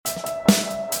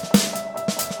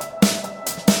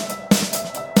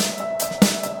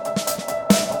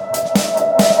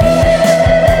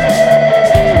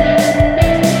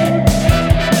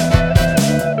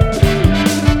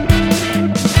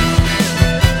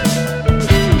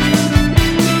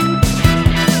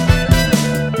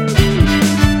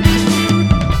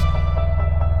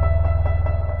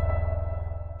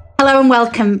warm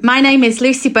welcome. My name is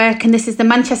Lucy Burke and this is the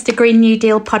Manchester Green New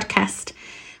Deal podcast.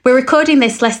 We're recording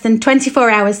this less than 24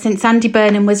 hours since Andy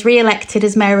Burnham was re-elected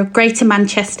as Mayor of Greater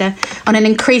Manchester on an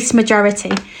increased majority,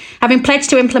 having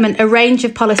pledged to implement a range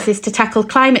of policies to tackle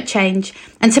climate change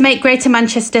and to make Greater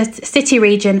Manchester City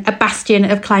region a bastion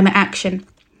of climate action.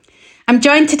 I'm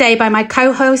joined today by my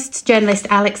co-host, journalist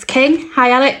Alex King. Hi,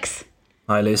 Alex.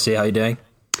 Hi, Lucy. How are you doing?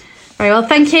 Very well,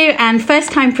 thank you. And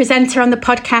first-time presenter on the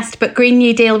podcast, but Green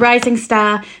New Deal rising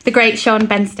star, the great Sean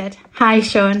Benstead. Hi,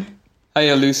 Sean.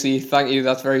 Hiya, Lucy. Thank you.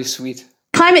 That's very sweet.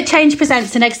 Climate change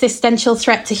presents an existential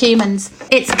threat to humans.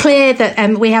 It's clear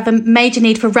that we have a major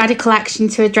need for radical action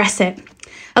to address it,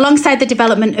 alongside the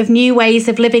development of new ways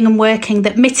of living and working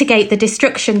that mitigate the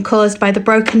destruction caused by the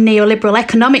broken neoliberal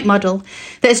economic model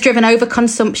that has driven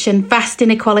overconsumption, vast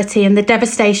inequality, and the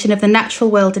devastation of the natural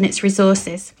world and its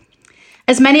resources.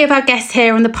 As many of our guests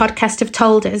here on the podcast have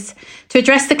told us, to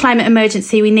address the climate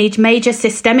emergency, we need major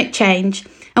systemic change,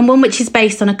 and one which is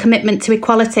based on a commitment to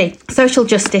equality, social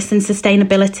justice and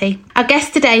sustainability. Our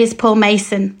guest today is Paul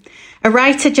Mason, a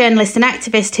writer, journalist and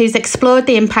activist who's explored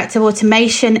the impact of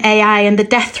automation, AI and the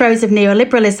death throes of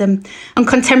neoliberalism on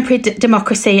contemporary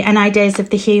democracy and ideas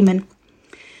of the human.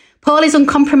 Paul is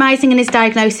uncompromising in his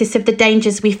diagnosis of the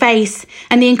dangers we face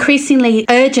and the increasingly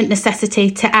urgent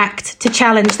necessity to act to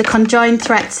challenge the conjoined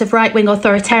threats of right-wing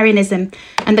authoritarianism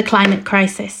and the climate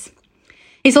crisis.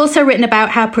 He's also written about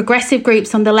how progressive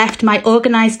groups on the left might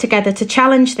organise together to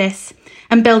challenge this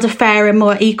and build a fairer,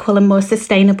 more equal and more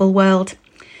sustainable world.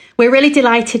 We're really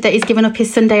delighted that he's given up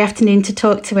his Sunday afternoon to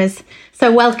talk to us.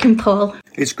 So welcome, Paul.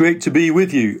 It's great to be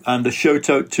with you, and a shout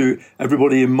out to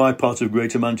everybody in my part of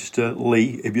Greater Manchester.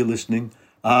 Lee, if you're listening,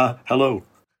 hello.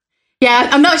 Yeah,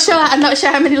 I'm not sure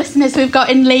how many listeners we've got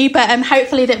in Lee, but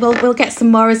hopefully that we'll get some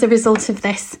more as a result of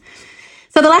this.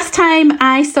 So the last time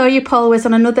I saw you, Paul, was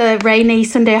on another rainy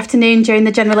Sunday afternoon during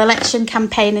the general election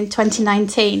campaign in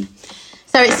 2019.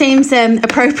 So it seems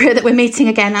appropriate that we're meeting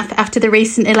again after the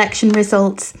recent election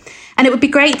results. And it would be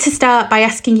great to start by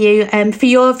asking you for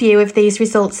your view of these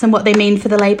results and what they mean for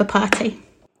the Labour Party.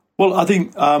 Well, I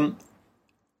think I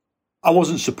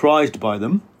wasn't surprised by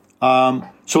them.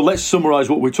 So let's summarise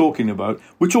what we're talking about.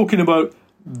 We're talking about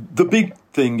the big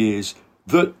thing is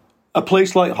that a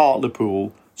place like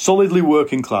Hartlepool, solidly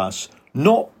working class,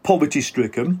 not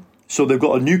poverty-stricken, so they've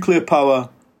got a nuclear power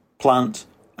plant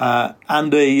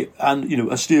and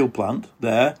a steel plant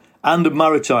there, and a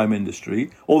maritime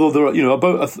industry. Although there are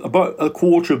about a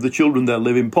quarter of the children there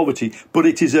live in poverty, but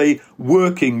it is a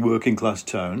working class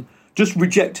town. Just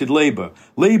rejected Labour.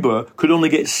 Labour could only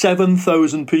get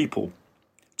 7,000 people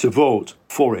to vote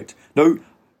for it. Now,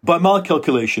 by my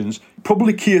calculations,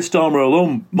 probably Keir Starmer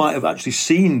alone might have actually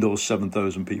seen those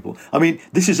 7,000 people. I mean,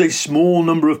 this is a small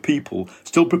number of people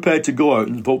still prepared to go out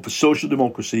and vote for social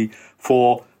democracy,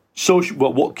 for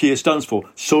what Keir stands for,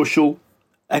 social,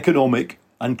 economic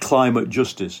and climate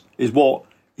justice, is what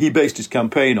he based his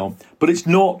campaign on. But it's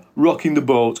not rocking the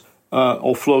boat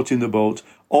or floating the boat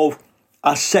of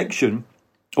a section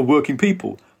of working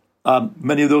people.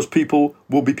 Many of those people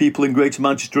will be people in Greater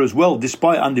Manchester as well,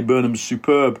 despite Andy Burnham's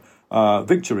superb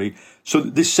victory. So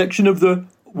this section of the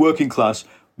working class,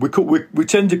 we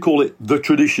tend to call it the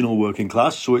traditional working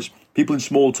class. So it's people in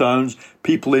small towns,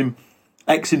 people in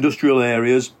ex-industrial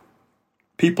areas,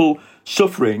 people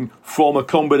suffering from a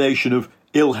combination of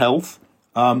ill health,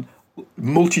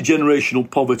 multi-generational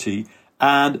poverty,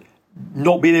 and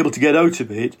not being able to get out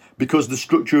of it because the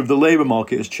structure of the labour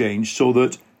market has changed so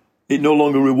that it no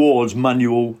longer rewards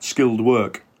manual, skilled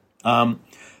work.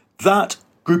 That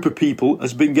group of people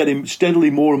has been getting steadily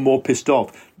more and more pissed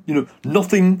off.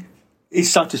 Nothing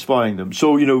is satisfying them.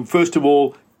 So, first of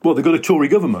all, they've got a Tory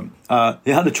government.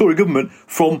 They had a Tory government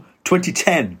from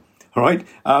 2010, all right?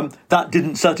 That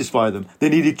didn't satisfy them. They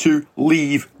needed to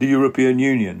leave the European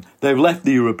Union. They've left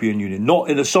the European Union, not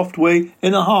in a soft way,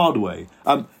 in a hard way.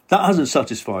 That hasn't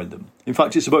satisfied them. In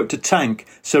fact, it's about to tank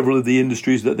several of the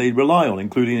industries that they rely on,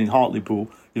 including in Hartlepool,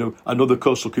 and other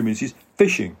coastal communities,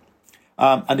 fishing,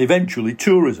 and eventually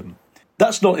tourism.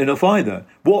 That's not enough either.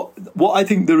 What I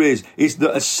think there is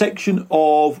that a section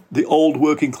of the old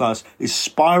working class is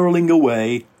spiralling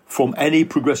away from any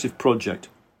progressive project.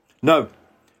 Now,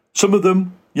 some of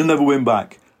them you'll never win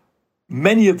back.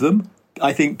 Many of them,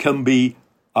 I think, can be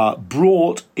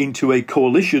brought into a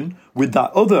coalition with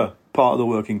that other part of the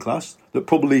working class that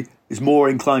probably is more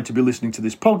inclined to be listening to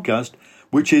this podcast,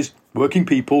 which is working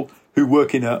people who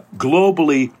work in a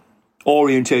globally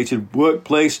orientated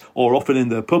workplace, or often in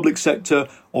the public sector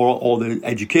or the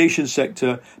education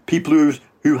sector, people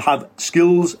who have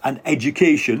skills and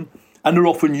education and are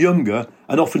often younger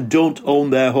and often don't own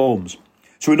their homes.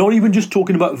 So we're not even just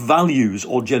talking about values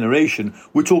or generation.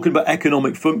 We're talking about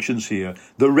economic functions here.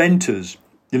 The renters,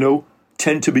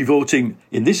 tend to be voting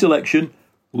in this election,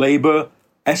 Labour,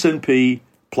 SNP,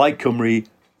 Plaid Cymru,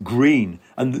 Green.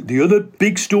 And the other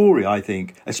big story, I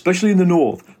think, especially in the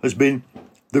north, has been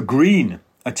the Green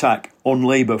attack on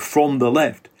Labour from the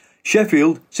left.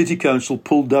 Sheffield City Council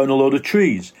pulled down a load of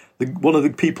trees. One of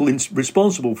the people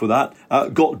responsible for that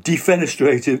got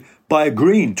defenestrated by a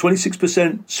Green,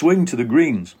 26% swing to the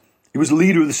Greens. He was the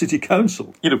leader of the City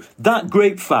Council. That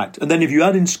great fact. And then if you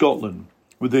add in Scotland,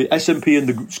 with the SNP and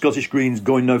the Scottish Greens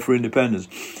going now for independence,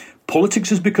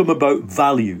 politics has become about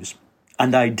values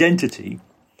and identity.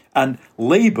 And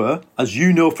Labour, as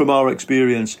you know from our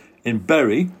experience in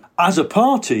Bury, as a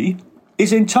party,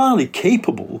 is entirely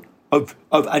capable of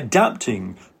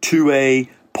adapting to a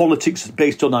politics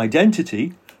based on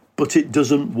identity, but it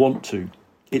doesn't want to.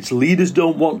 Its leaders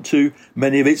don't want to.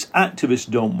 Many of its activists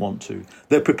don't want to.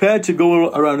 They're prepared to go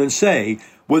around and say,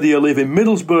 whether you live in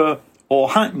Middlesbrough or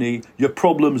Hackney, your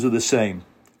problems are the same.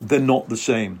 They're not the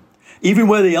same. Even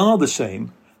where they are the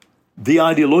same, the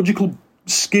ideological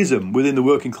schism within the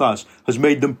working class has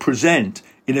made them present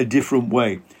in a different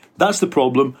way. That's the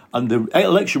problem, and the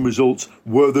election results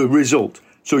were the result.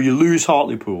 So you lose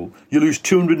Hartlepool, you lose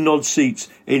 200 and odd seats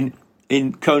in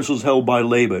councils held by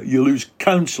Labour, you lose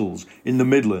councils in the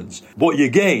Midlands. What you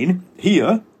gain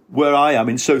here, where I am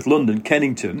in South London,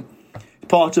 Kennington,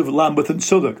 part of Lambeth and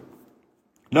Southwark.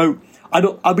 Now,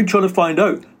 I've been trying to find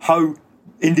out how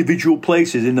individual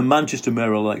places in the Manchester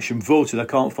mayoral election voted. I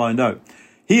can't find out.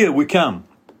 Here we can.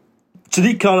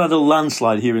 Sadiq Khan had a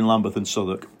landslide here in Lambeth and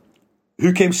Southwark.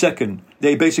 Who came second?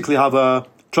 They basically have a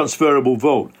transferable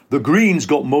vote. The Greens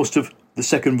got most of the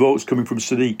second votes coming from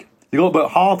Sadiq. They got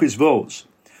about half his votes.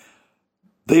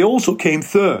 They also came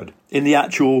third in the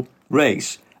actual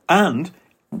race. And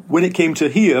when it came to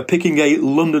here, picking a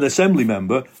London Assembly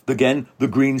member, again, the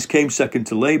Greens came second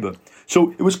to Labour.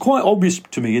 So it was quite obvious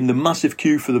to me in the massive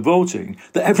queue for the voting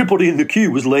that everybody in the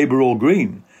queue was Labour or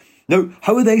Green. Now,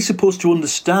 how are they supposed to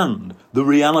understand the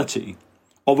reality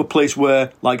of a place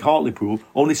where, like Hartlepool,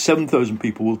 only 7,000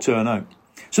 people will turn out?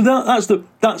 So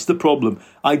that's the problem.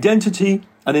 Identity,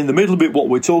 and in the middle bit, what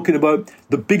we're talking about,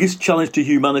 the biggest challenge to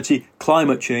humanity,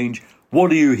 climate change. What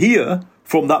do you hear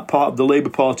from that part of the Labour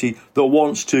Party that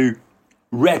wants to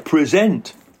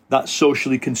represent that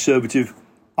socially conservative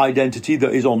identity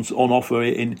that is on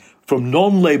offer from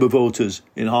non-Labour voters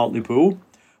in Hartlepool?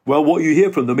 Well, what you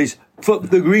hear from them is fuck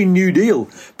the Green New Deal.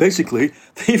 Basically,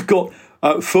 they've got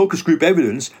focus group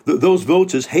evidence that those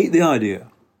voters hate the idea.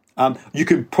 You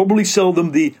can probably sell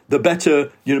them the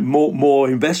better, more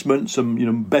investment,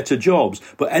 some better jobs,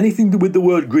 but anything with the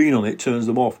word green on it turns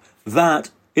them off.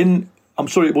 I'm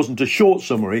sorry it wasn't a short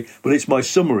summary, but it's my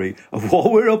summary of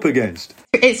what we're up against.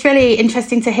 It's really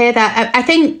interesting to hear that. I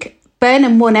think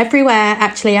Burnham won everywhere,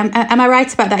 actually. Am I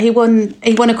right about that? He won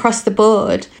across the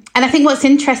board. And I think what's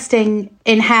interesting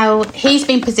in how he's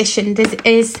been positioned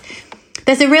is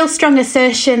there's a real strong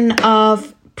assertion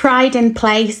of pride in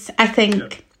place, I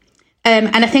think.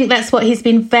 And I think that's what he's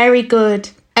been very good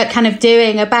at kind of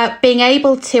doing, about being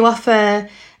able to offer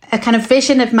a kind of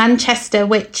vision of Manchester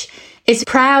which is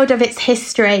proud of its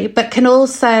history, but can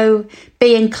also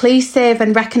be inclusive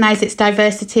and recognise its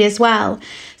diversity as well.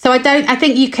 So I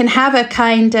think you can have a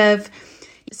kind of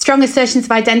strong assertions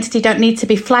of identity don't need to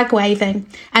be flag waving.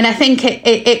 And I think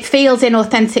it feels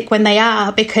inauthentic when they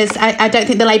are, because I don't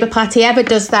think the Labour Party ever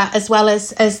does that as well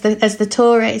as the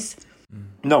Tories.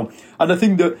 No. And I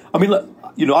think that,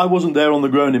 I wasn't there on the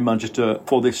ground in Manchester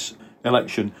for this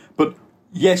election, but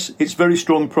yes, it's very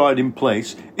strong pride in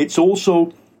place. It's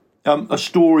also a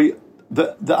story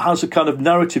that has a kind of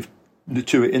narrative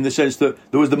to it, in the sense that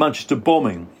there was the Manchester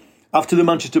bombing. After the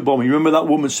Manchester bombing, you remember that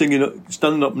woman standing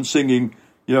up and singing,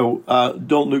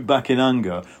 don't look back in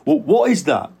anger. Well, what is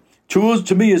that?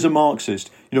 To me as a Marxist,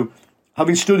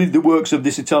 having studied the works of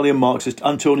this Italian Marxist,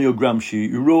 Antonio Gramsci,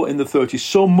 who wrote in the 30s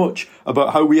so much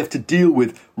about how we have to deal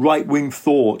with right-wing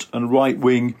thought and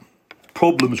right-wing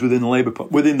problems within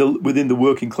the within the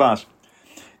working class.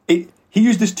 He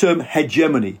used this term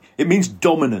hegemony. It means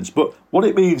dominance, but what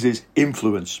it means is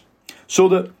influence. So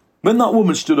that when that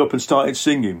woman stood up and started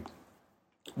singing,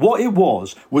 what it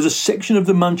was a section of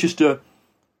the Manchester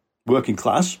working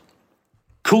class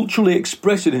culturally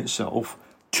expressing itself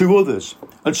to others.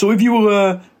 And so if you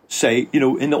were, say,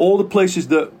 in all the places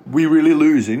that we're really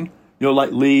losing,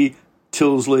 like Lee,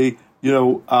 Tilsley,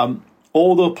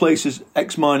 all the places,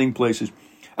 ex-mining places,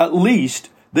 at least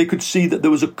they could see that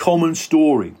there was a common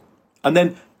story. And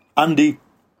then Andy,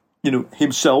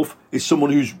 himself is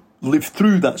someone who's lived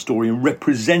through that story and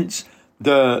represents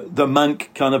the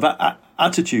Manc kind of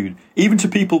attitude, even to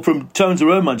people from towns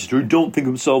around Manchester who don't think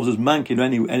themselves as Manc in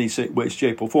any way,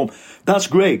 shape or form. That's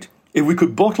great. If we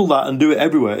could bottle that and do it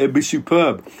everywhere, it'd be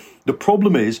superb. The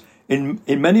problem is, in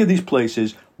many of these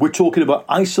places, we're talking about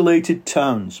isolated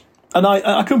towns. And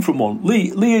I come from one.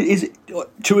 Lee is,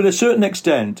 to a certain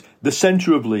extent, the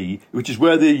centre of Lee, which is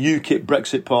where the UKIP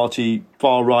Brexit Party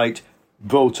far-right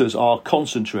voters are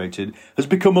concentrated, has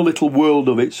become a little world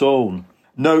of its own.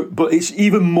 No, but it's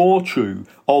even more true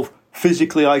of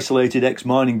physically isolated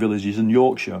ex-mining villages in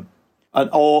Yorkshire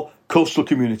or coastal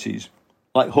communities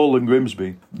like Hull and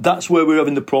Grimsby. That's where we're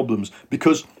having the problems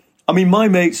because, I mean, my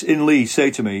mates in Lee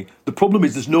say to me, the problem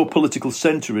is there's no political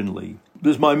centre in Lee.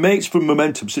 There's my mates from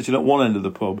Momentum sitting at one end of the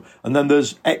pub, and then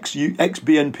there's ex-BNP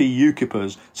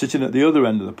UKIPers sitting at the other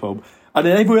end of the pub. And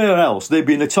everywhere else, they've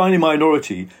been a tiny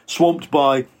minority, swamped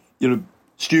by,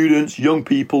 students, young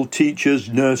people, teachers,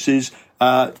 nurses,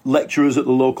 lecturers at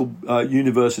the local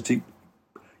university.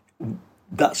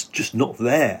 That's just not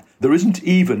there. There isn't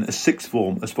even a sixth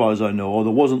form, as far as I know, or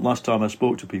there wasn't last time I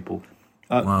spoke to people.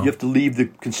 Wow. You have to leave the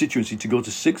constituency to go to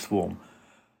sixth form.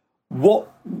 What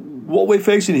we're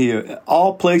facing here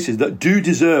are places that do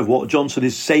deserve what Johnson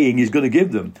is saying he's going to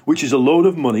give them, which is a load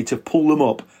of money to pull them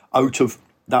up out of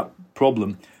that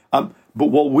problem. But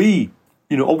what we,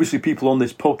 obviously people on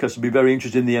this podcast will be very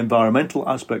interested in the environmental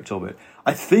aspect of it.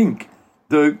 I think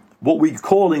what we're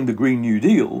calling the Green New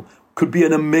Deal could be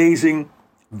an amazing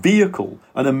vehicle,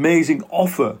 an amazing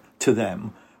offer to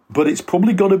them, but it's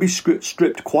probably got to be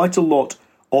stripped quite a lot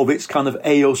of its kind of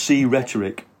AOC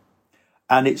rhetoric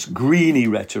and its greeny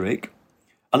rhetoric.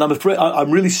 And I'm afraid,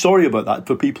 I'm really sorry about that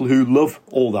for people who love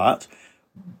all that.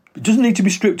 It doesn't need to be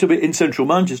stripped of it in central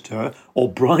Manchester or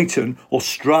Brighton or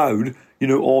Stroud,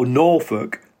 or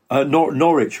Norfolk,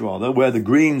 Norwich rather, where the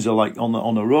Greens are like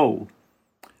on a roll,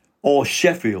 or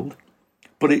Sheffield.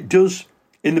 But it does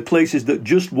in the places that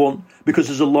just want, because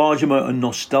there's a large amount of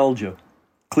nostalgia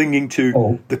clinging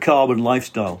to the carbon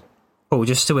lifestyle. Oh,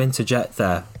 just to interject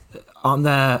there, aren't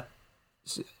there...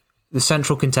 The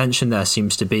central contention there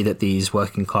seems to be that these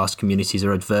working class communities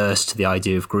are adverse to the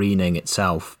idea of greening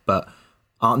itself, but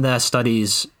aren't there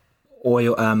studies,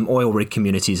 oil rig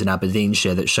communities in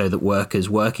Aberdeenshire that show that workers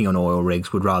working on oil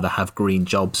rigs would rather have green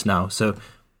jobs now? So,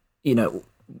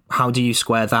 how do you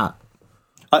square that?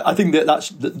 I think that's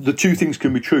the two things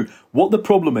can be true. What the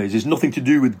problem is nothing to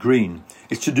do with green.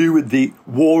 It's to do with the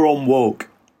war on woke.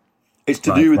 It's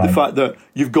to do with the fact that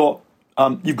you've got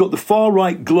the far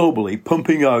right globally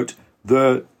pumping out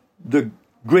the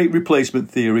great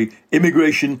replacement theory.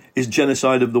 Immigration is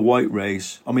genocide of the white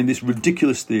race. I mean, this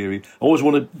ridiculous theory. I always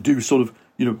want to do sort of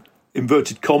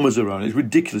inverted commas around it. It's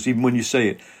ridiculous even when you say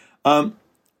it.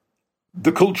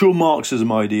 The cultural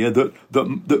Marxism idea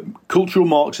that cultural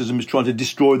Marxism is trying to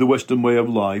destroy the Western way of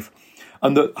life,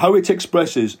 and that how it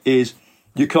expresses is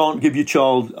you can't give your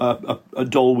child a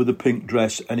doll with a pink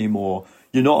dress anymore.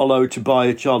 You're not allowed to buy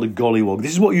a child a gollywog.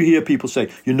 This is what you hear people say.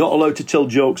 You're not allowed to tell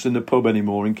jokes in the pub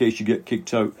anymore in case you get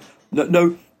kicked out.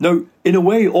 No. In a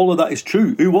way, all of that is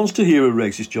true. Who wants to hear a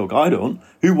racist joke? I don't.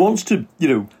 Who wants to,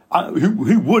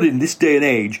 who would in this day and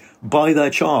age buy their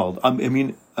child? I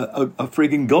mean, a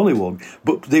frigging gollywog.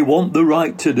 But they want the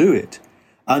right to do it.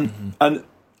 And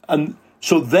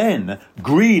so then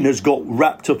green has got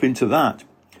wrapped up into that.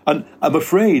 And I'm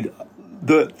afraid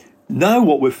that now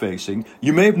what we're facing,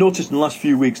 you may have noticed in the last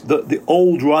few weeks that the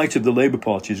old right of the Labour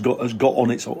Party has got on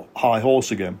its high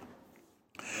horse again.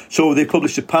 So they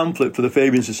published a pamphlet for the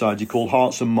Fabian Society called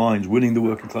Hearts and Minds, Winning the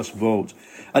Working Class Vote.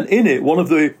 And in it, one of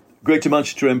the Greater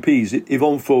Manchester MPs,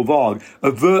 Yvonne Fauvargue,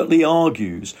 overtly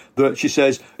argues that she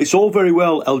says, it's all very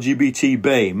well LGBT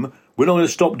BAME, we're not going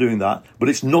to stop doing that, but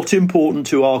it's not important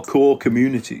to our core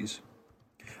communities.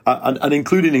 And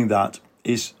including in that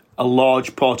is a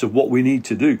large part of what we need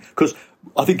to do. Because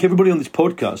I think everybody on this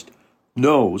podcast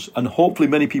knows, and hopefully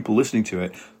many people listening to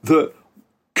it, that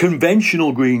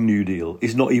conventional Green New Deal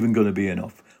is not even going to be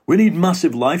enough. We need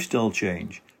massive lifestyle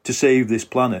change to save this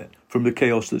planet from the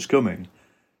chaos that's coming.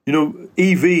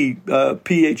 EV,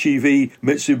 PHEV,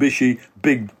 Mitsubishi,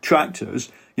 big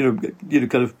tractors,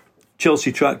 kind of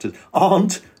Chelsea tractors,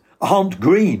 aren't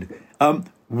green.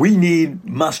 We need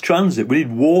mass transit. We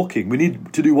need walking. We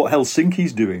need to do what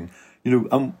Helsinki's doing.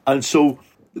 And so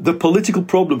the political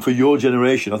problem for your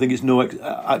generation, I think it's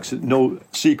no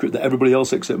secret that everybody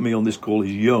else except me on this call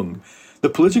is young. The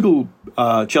political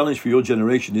challenge for your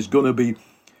generation is going to be,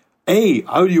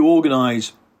 how do you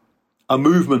organise a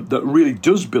movement that really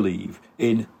does believe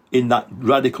in that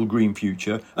radical green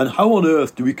future? And how on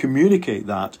earth do we communicate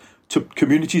that to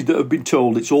communities that have been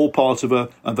told it's all part of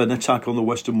an attack on the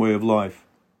Western way of life?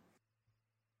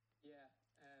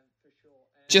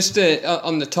 Just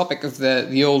on the topic of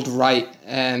the old right,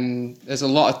 there's a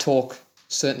lot of talk,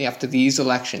 certainly after these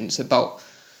elections, about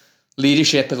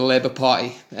leadership of the Labour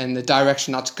Party and the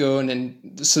direction that's going,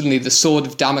 and suddenly the sword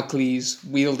of Damocles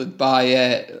wielded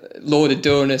by Lord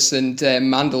Adonis and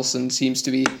Mandelson seems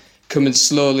to be coming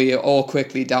slowly or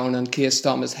quickly down on Keir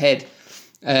Starmer's head.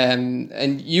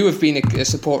 And you have been a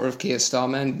supporter of Keir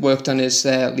Starmer and worked on his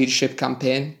leadership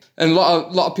campaign. And a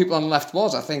lot of people on the left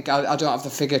was. I think, I don't have the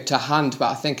figure to hand,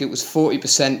 but I think it was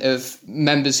 40% of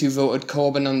members who voted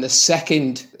Corbyn on the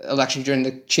second election during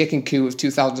the chicken coup of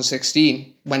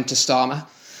 2016 went to Starmer.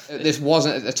 This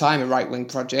wasn't at the time a right-wing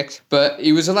project, but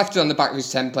he was elected on the back of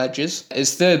his 10 pledges.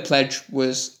 His third pledge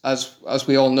was, as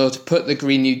we all know, to put the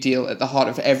Green New Deal at the heart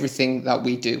of everything that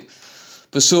we do.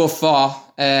 But so far,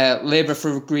 Labour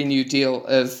for a Green New Deal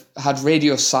have had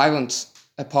radio silence,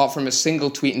 apart from a single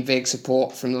tweet and vague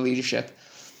support from the leadership.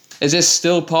 Is this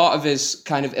still part of his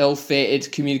kind of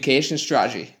ill-fated communication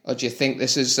strategy? Or do you think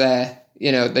this is, that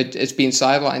it's been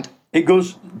sidelined? It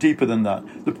goes deeper than that.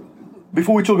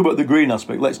 Before we talk about the green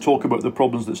aspect, let's talk about the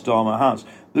problems that Starmer has.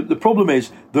 The problem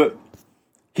is that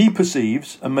he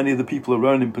perceives, and many of the people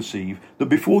around him perceive, that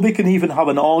before they can even have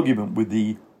an argument with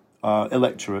the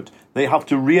electorate, they have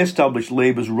to re-establish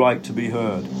Labour's right to be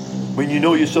heard. When you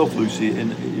know yourself, Lucy,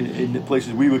 in the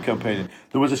places we were campaigning,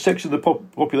 there was a section of the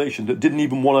population that didn't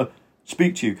even want to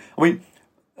speak to you. I mean,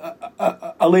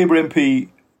 a Labour MP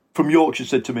from Yorkshire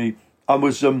said to me, I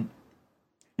was,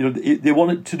 they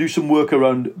wanted to do some work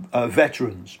around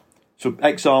veterans, so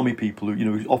ex-army people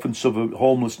who, often suffer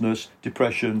homelessness,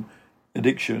 depression,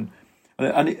 addiction,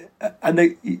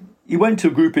 he went to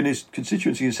a group in his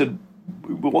constituency and said,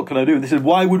 well, what can I do? And they said,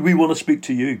 why would we want to speak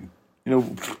to you?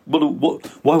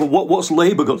 What's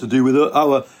Labour got to do with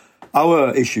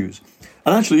our issues?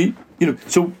 And actually,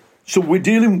 so we're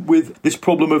dealing with this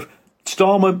problem of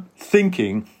Starmer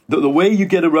thinking that the way you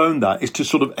get around that is to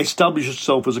sort of establish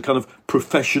yourself as a kind of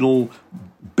professional,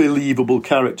 believable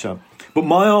character. But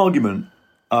my argument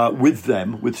with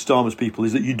Starmer's people,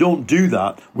 is that you don't do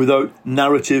that without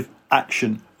narrative,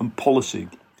 action and policy.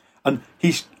 And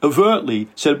he's overtly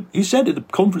said in the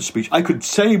conference speech, I could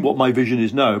say what my vision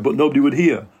is now, but nobody would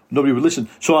hear, nobody would listen.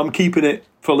 So I'm keeping it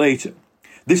for later.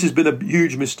 This has been a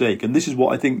huge mistake. And this is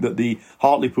what I think that the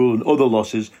Hartlepool and other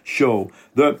losses show,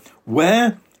 that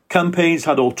where campaigns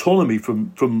had autonomy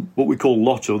from what we call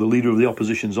Lotto, the leader of the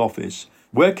opposition's office,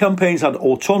 where campaigns had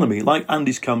autonomy, like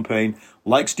Andy's campaign,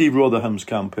 like Steve Rotherham's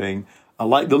campaign,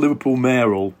 like the Liverpool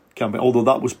mayoral campaign, although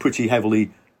that was pretty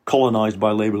heavily colonised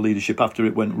by Labour leadership after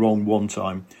it went wrong one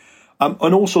time,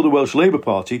 and also the Welsh Labour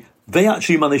Party, they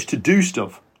actually managed to do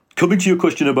stuff. Coming to your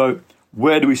question about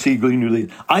where do we see Green New Deal,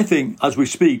 I think as we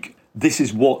speak, this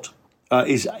is what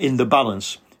is in the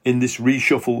balance in this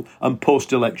reshuffle and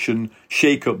post-election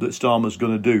shake-up that Starmer's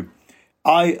going to do.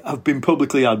 I have been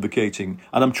publicly advocating,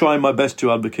 and I'm trying my best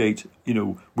to advocate,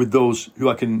 with those who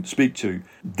I can speak to.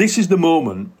 This is the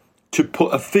moment to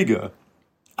put a figure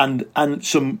and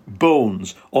some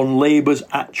bones on Labour's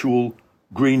actual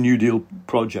Green New Deal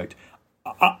project.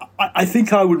 I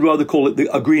think I would rather call it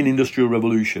a Green Industrial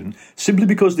Revolution, simply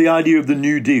because the idea of the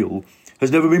New Deal has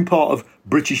never been part of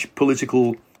British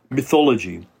political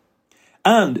mythology.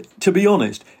 And, to be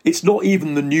honest, it's not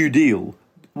even the New Deal,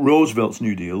 Roosevelt's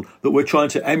New Deal, that we're trying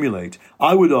to emulate.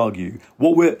 I would argue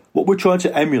what we're trying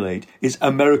to emulate is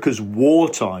America's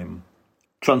wartime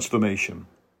transformation.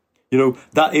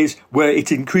 That is where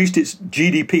it increased its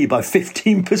GDP by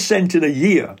 15% in a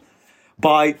year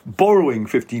by borrowing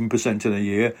 15% in a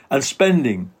year and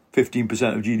spending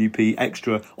 15% of GDP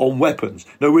extra on weapons.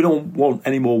 No, we don't want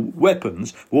any more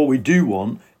weapons. What we do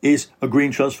want is a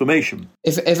green transformation.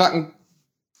 If I can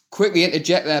quickly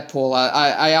interject there, Paul,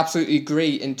 I absolutely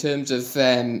agree in terms of,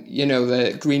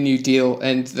 the Green New Deal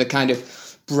and the kind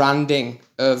of branding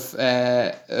of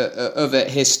it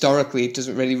historically. It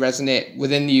doesn't really resonate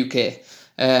within the UK.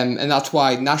 And that's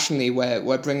why nationally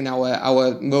we're bringing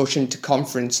our motion to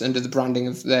conference under the branding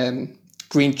of the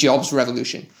Green Jobs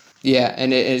Revolution. Yeah,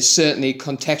 and it is certainly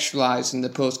contextualised in the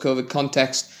post-COVID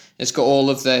context. It's got all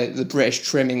of the British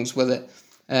trimmings with it.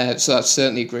 So I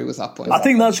certainly agree with that point. I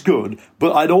think that's good,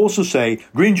 but I'd also say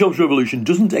Green Jobs Revolution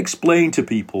doesn't explain to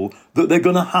people that they're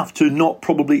going to have to not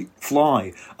probably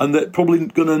fly, and they're probably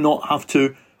going to not have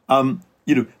to,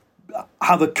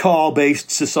 have a car-based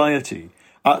society.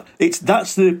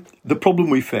 That's the problem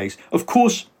we face. Of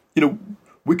course,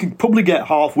 we can probably get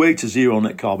halfway to zero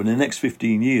net carbon in the next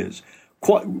 15 years,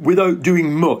 quite without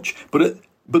doing much. But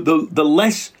the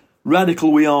less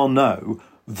radical we are now,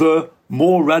 the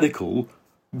more radical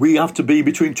we have to be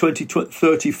between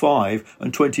 2035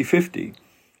 and 2050.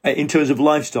 in terms of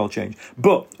lifestyle change.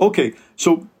 But, okay,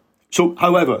 so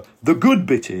however, the good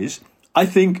bit is, I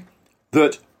think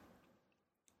that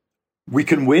we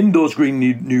can win those Green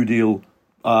New Deal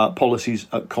policies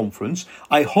at conference.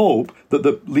 I hope that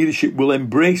the leadership will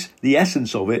embrace the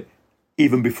essence of it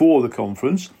even before the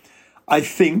conference. I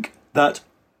think that,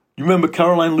 you remember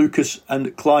Caroline Lucas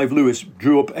and Clive Lewis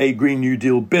drew up a Green New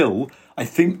Deal bill. I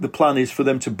think the plan is for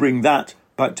them to bring that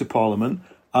back to Parliament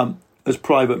as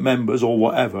private members or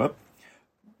whatever.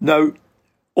 Now,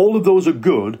 all of those are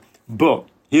good, but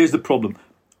here's the problem.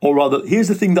 Or rather, here's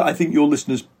the thing that I think your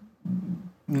listeners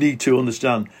need to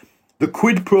understand. The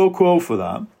quid pro quo for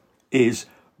that is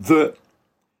that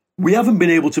we haven't been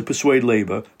able to persuade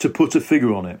Labour to put a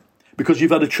figure on it because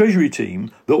you've had a Treasury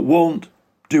team that won't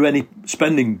do any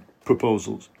spending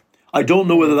proposals. I don't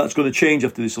know whether that's going to change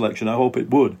after this election. I hope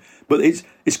it would. But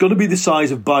it's going to be the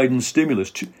size of Biden's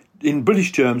stimulus. In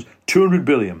British terms, 200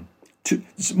 billion.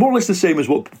 It's more or less the same as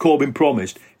what Corbyn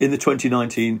promised in the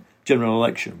 2019 general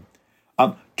election.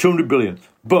 200 billion.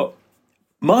 But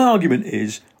my argument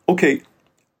is, okay,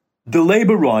 the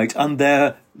Labour right and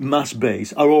their mass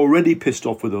base are already pissed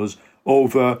off with us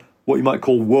over what you might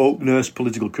call wokeness,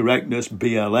 political correctness,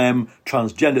 BLM,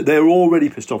 transgender. They're already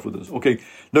pissed off with us. Okay,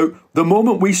 now, the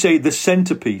moment we say the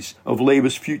centrepiece of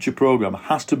Labour's future programme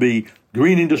has to be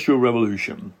green industrial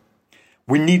revolution,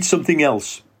 we need something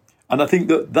else. And I think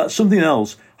that something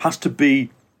else has to be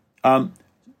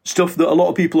stuff that a lot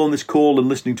of people on this call and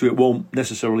listening to it won't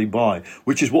necessarily buy,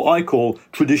 which is what I call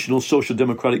traditional social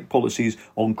democratic policies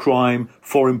on crime,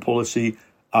 foreign policy,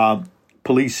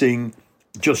 policing,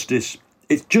 justice.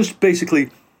 It's just basically,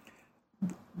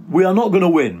 we are not going to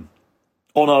win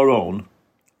on our own,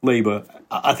 Labour.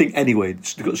 I think anyway,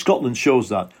 Scotland shows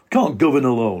that. We can't govern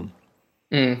alone.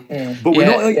 But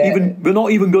we're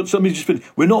not even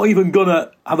going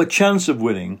to have a chance of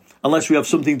winning unless we have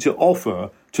something to offer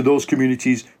to those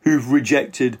communities who've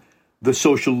rejected the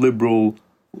social liberal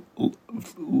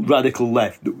radical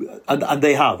left, and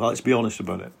they have. Let's be honest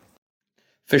about it.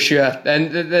 For sure,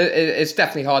 and it's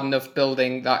definitely hard enough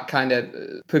building that kind of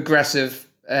progressive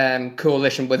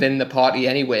coalition within the party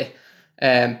anyway.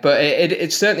 But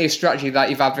it's certainly a strategy that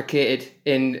you've advocated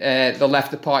in the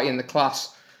Left, the Party and the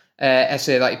Class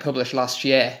essay that you published last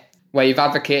year, where you've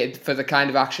advocated for the kind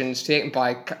of actions taken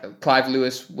by Clive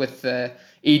Lewis with the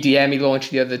EDM he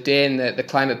launched the other day and the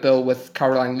climate bill with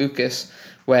Caroline Lucas,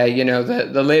 where, you know,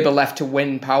 the Labour left to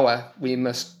win power, we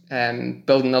must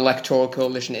build an electoral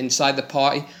coalition inside the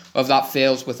party, or if that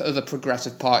fails, with other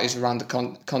progressive parties around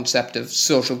the concept of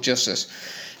social justice.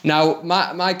 Now,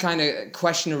 my kind of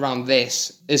question around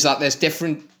this is that there's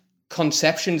different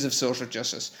conceptions of social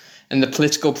justice, and the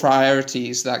political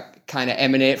priorities that kind of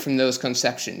emanate from those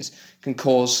conceptions can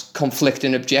cause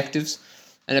conflicting objectives.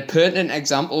 And a pertinent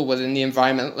example within the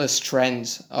environmentalist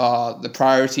trends are the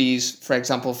priorities, for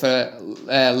example, for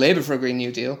Labour for a Green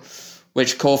New Deal,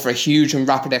 which call for a huge and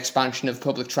rapid expansion of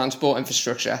public transport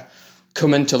infrastructure,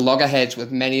 coming to loggerheads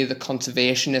with many of the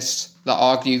conservationists that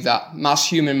argue that mass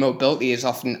human mobility is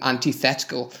often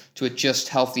antithetical to a just,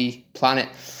 healthy planet.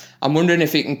 I'm wondering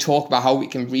if you can talk about how we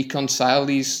can reconcile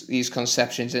these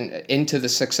conceptions into the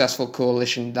successful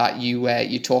coalition that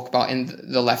you talk about in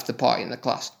the Left, the Party and the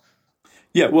Class.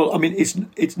 Yeah, well, I mean,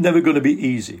 it's never going to be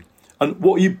easy. And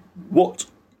what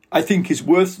I think is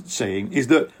worth saying is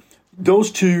that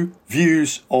those two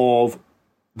views of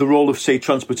the role of, say,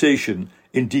 transportation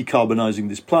in decarbonising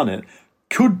this planet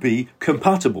could be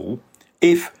compatible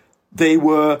if they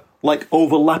were like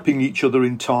overlapping each other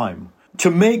in time. To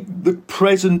make the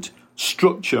present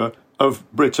structure of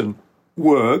Britain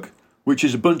work, which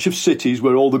is a bunch of cities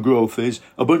where all the growth is,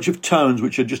 a bunch of towns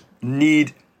which are just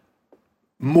need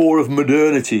more of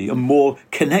modernity and more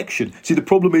connection. See, the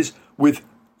problem is with,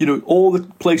 you know, all the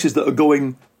places that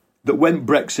went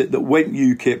Brexit, that went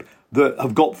UKIP, that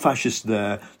have got fascists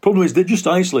there. The problem is they're just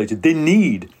isolated. They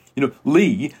need, you know,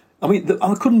 Lee. I mean,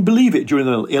 I couldn't believe it during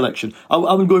the election.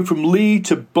 I'm going from Lee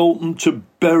to Bolton to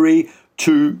Bury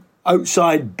to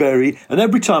outside Bury, and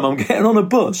every time I'm getting on a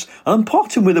bus and I'm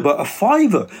parting with about a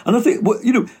fiver. And I think, well,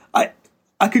 you know,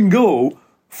 I can go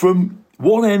from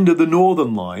one end of the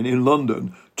Northern Line in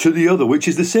London to the other, which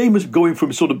is the same as going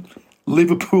from sort of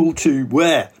Liverpool to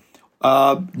where?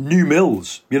 New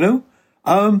Mills, you know,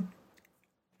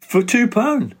 for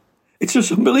 £2. It's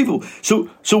just unbelievable.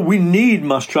 So we need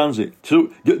mass transit.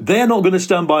 So they're not going to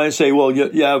stand by and say, well,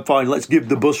 yeah, fine, let's give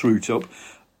the bus route up.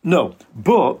 No,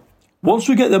 but once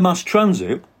we get the mass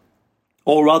transit,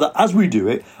 or rather, as we do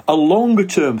it, a longer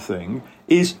term thing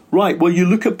is, right, well, you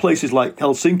look at places like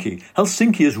Helsinki.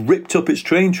 Helsinki has ripped up its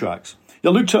train tracks. I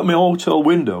looked out my hotel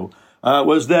window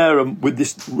was there with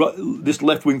this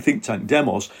left-wing think tank,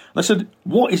 Demos. And I said,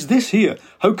 what is this here?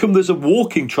 How come there's a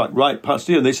walking track right past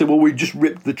here? And they said, well, we just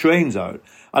ripped the trains out.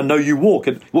 And now you walk.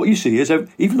 And what you see is,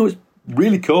 even though it's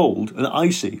really cold and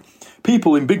icy,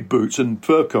 people in big boots and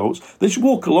fur coats, they just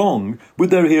walk along with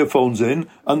their earphones in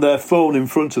and their phone in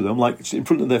front of them, like it's in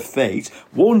front of their face,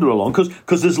 wander along,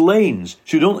 because there's lanes.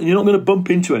 So you're not going to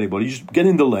bump into anybody. You just get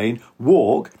in the lane,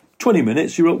 walk, 20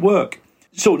 minutes, you're at work.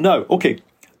 So now, okay,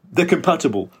 they're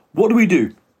compatible. What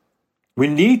do? We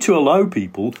need to allow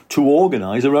people to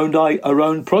organise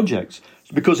around projects.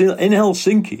 Because in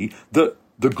Helsinki, the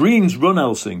Greens run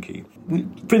Helsinki.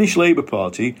 Finnish Labour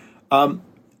Party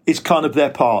is kind of their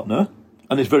partner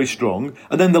and is very strong.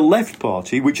 And then the Left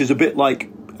Party, which is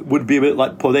would be a bit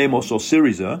like Podemos or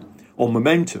Syriza or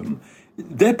Momentum,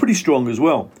 they're pretty strong as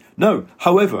well. Now,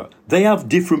 however, they have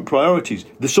different priorities.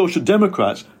 The Social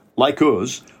Democrats, like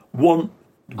us, want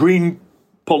green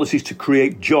policies to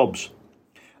create jobs.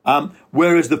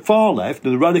 Whereas the far left,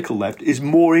 the radical left, is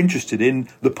more interested in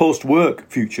the post-work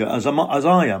future, as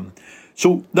I am.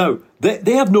 So now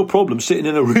they have no problem sitting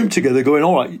in a room together, going,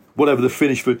 "All right, whatever the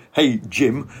finish for, hey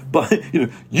Jim, but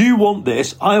you want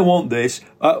this, I want this.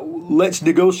 Let's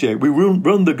negotiate. We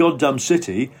run the goddamn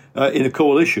city in a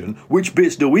coalition. Which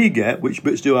bits do we get? Which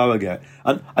bits do I get?"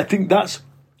 And I think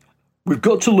we've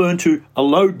got to learn to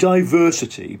allow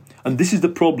diversity, and this is the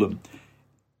problem.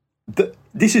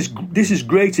 This is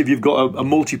great if you've got a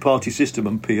multi-party system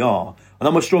and PR, and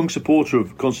I'm a strong supporter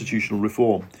of constitutional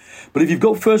reform. But if you've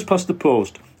got first past the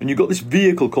post and you've got this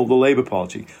vehicle called the Labour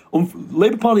Party,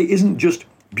 Labour Party isn't just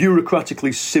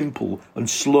bureaucratically simple and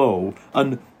slow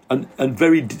and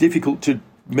very difficult to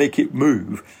make it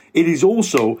move. It is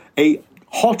also a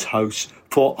hothouse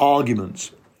for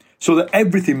arguments, so that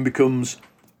everything becomes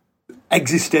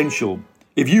existential.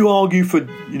 If you argue for,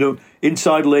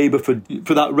 inside Labour for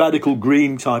that radical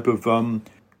green type of,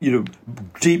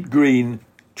 deep green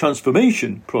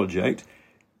transformation project,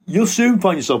 you'll soon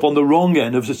find yourself on the wrong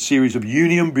end of a series of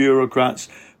union bureaucrats,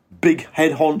 big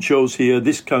head honchos here,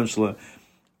 this councillor.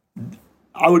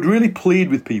 I would really plead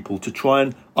with people to try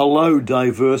and allow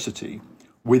diversity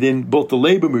within both the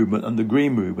Labour movement and the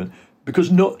Green movement,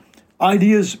 because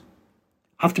ideas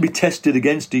have to be tested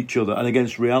against each other and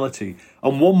against reality.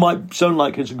 And one might sound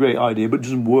like it's a great idea, but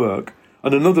doesn't work.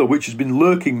 And another, which has been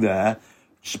lurking there,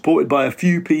 supported by a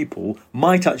few people,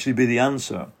 might actually be the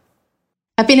answer.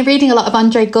 I've been reading a lot of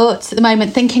Andre Gortz at the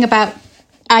moment, thinking about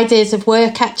ideas of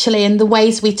work, actually, and the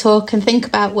ways we talk and think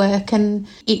about work, and,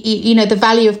 the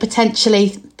value of potentially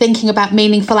thinking about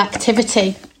meaningful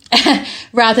activity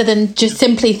rather than just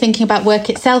simply thinking about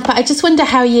work itself. But I just wonder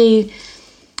how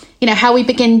how we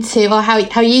begin to, or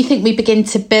how you think we begin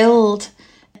to build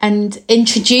and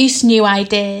introduce new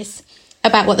ideas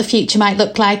about what the future might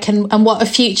look like, and what a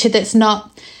future that's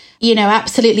not,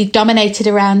 absolutely dominated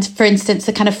around, for instance,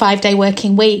 the kind of 5-day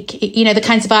working week, the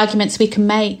kinds of arguments we can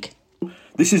make.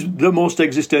 This is the most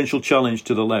existential challenge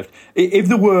to the left. If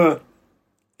there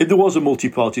was a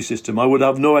multi-party system, I would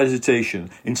have no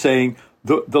hesitation in saying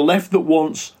the left that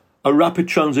wants a rapid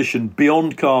transition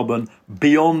beyond carbon,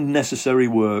 beyond necessary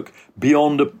work,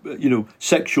 beyond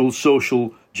sexual,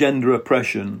 social, gender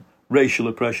oppression, racial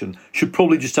oppression, should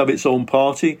probably just have its own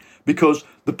party. Because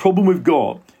the problem we've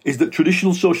got is that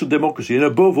traditional social democracy, and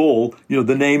above all,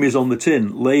 the name is on the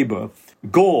tin, Labour,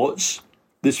 Gortz,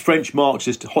 this French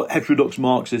Marxist, heterodox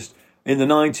Marxist in the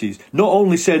 90s, not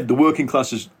only said the working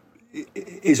class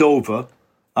is over.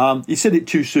 He said it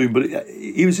too soon, but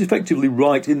he was effectively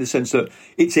right in the sense that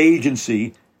its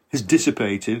agency has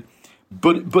dissipated.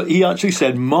 But he actually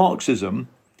said Marxism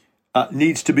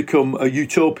needs to become a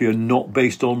utopia not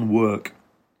based on work.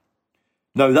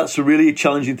 Now, that's a really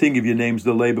challenging thing if your name's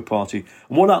the Labour Party.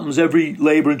 And what happens every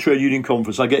Labour and Trade Union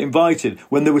conference, I get invited,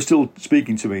 when they were still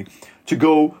speaking to me, to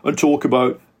go and talk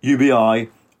about UBI,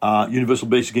 Universal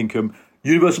Basic Income,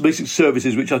 Universal Basic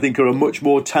Services, which I think are a much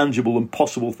more tangible and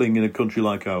possible thing in a country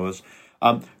like ours.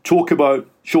 Talk about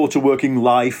shorter working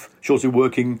life, shorter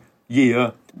working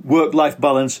year, work-life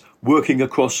balance, working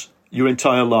across your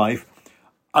entire life.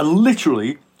 And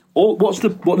literally, what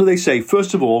do they say?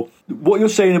 First of all, what you're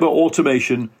saying about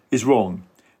automation is wrong.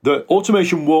 The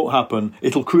automation won't happen.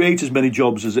 It'll create as many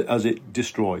jobs as it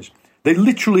destroys. They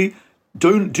literally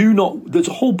do not. There's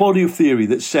a whole body of theory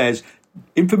that says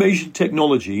information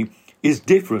technology is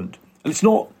different. And it's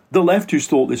not the left who's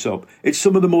thought this up. It's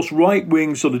some of the most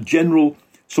right-wing sort of general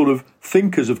sort of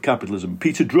thinkers of capitalism.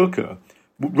 Peter Drucker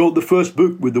wrote the first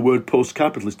book with the word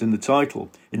post-capitalist in the title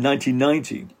in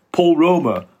 1990. Paul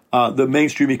Romer, the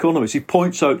mainstream economist, he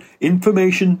points out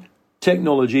information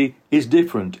technology is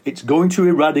different. It's going to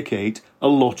eradicate a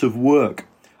lot of work.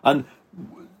 And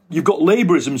you've got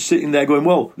labourism sitting there going,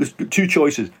 well, there's two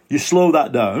choices. You slow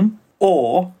that down,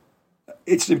 or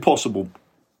it's impossible.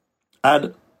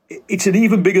 And it's an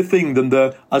even bigger thing than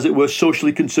the, as it were,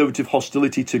 socially conservative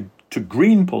hostility to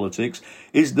green politics,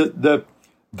 is that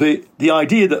the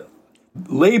idea that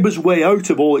Labour's way out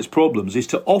of all its problems is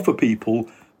to offer people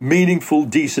meaningful,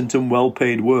 decent and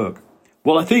well-paid work.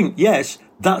 Well, I think, yes,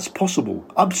 that's possible.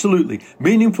 Absolutely.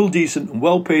 Meaningful, decent and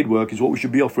well-paid work is what we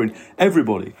should be offering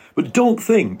everybody. But don't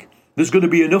think there's going to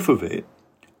be enough of it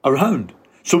around.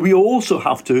 So we also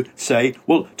have to say,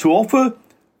 well, to offer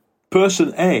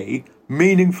person A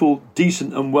meaningful,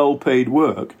 decent and well-paid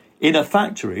work in a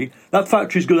factory, that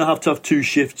factory is going to have 2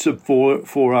 shifts of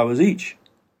 4 hours each.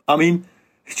 I mean,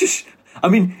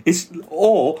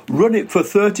 or run it for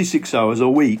 36 hours a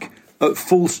week at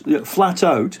full, flat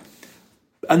out,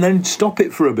 and then stop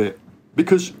it for a bit,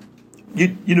 because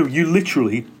you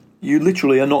literally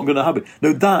are not going to have it.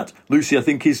 Now that, Lucy, I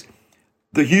think is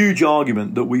the huge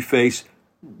argument that we face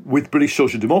with British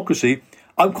social democracy.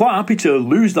 I'm quite happy to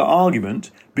lose that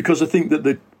argument, because I think that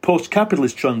the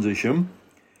post-capitalist transition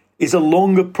is a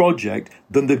longer project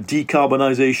than the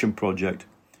decarbonisation project.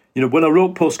 You know, when I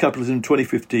wrote Post-Capitalism in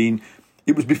 2015,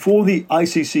 it was before the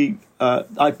IPCC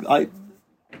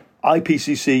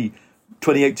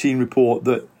 2018 report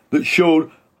that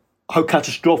showed how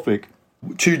catastrophic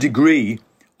 2 degree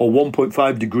or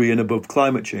 1.5 degree and above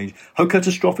climate change, how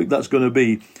catastrophic that's going to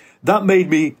be. That made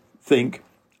me think,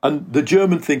 and the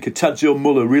German thinker Tadzio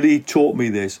Müller really taught me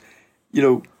this, you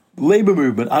know, Labour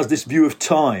movement has this view of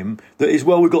time that is,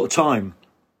 well, we've got time.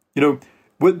 You know,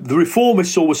 the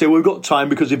reformists always say, well, we've got time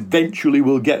because eventually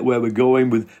we'll get where we're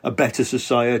going with a better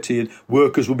society and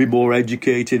workers will be more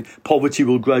educated, poverty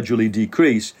will gradually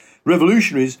decrease.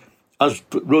 Revolutionaries, as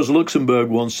Rosa Luxemburg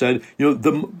once said, you know,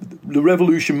 the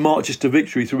revolution marches to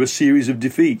victory through a series of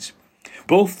defeats.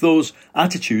 Both those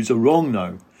attitudes are wrong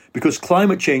now, because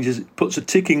climate change puts a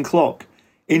ticking clock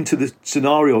into the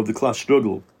scenario of the class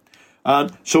struggle.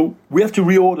 And so we have to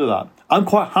reorder that. I'm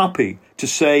quite happy to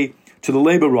say to the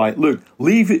Labour right, look,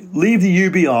 leave the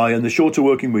UBI and the shorter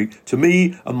working week to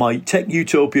me and my tech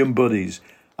utopian buddies.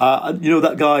 You know,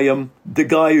 that guy, the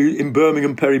guy in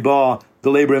Birmingham, Perry Barr,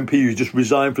 the Labour MP who's just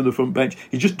resigned from the front bench,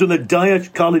 he's just done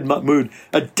Khalid Mahmood,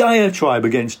 a diatribe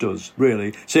against us,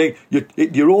 really, saying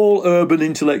you're all urban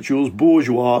intellectuals,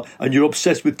 bourgeois, and you're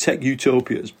obsessed with tech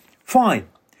utopias. Fine,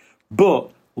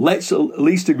 but let's at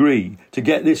least agree to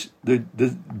get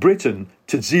the Britain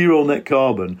to zero net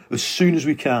carbon as soon as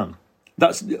we can.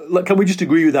 Can we just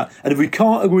agree with that? And if we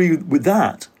can't agree with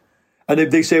that, and if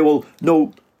they say, well,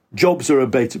 no, jobs are a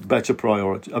better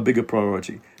priority, a bigger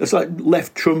priority, it's like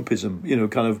left Trumpism, you know,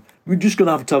 kind of, we're just going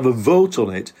to have a vote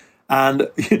on it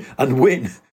and win.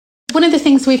 One of the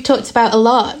things we've talked about a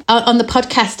lot on the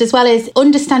podcast as well is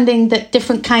understanding that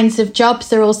different kinds of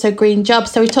jobs are also green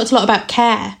jobs. So we've talked a lot about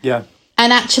care. Yeah.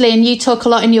 And actually, and you talk a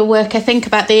lot in your work, I think,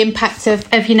 about the impact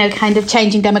of you know, kind of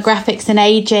changing demographics and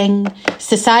ageing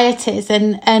societies.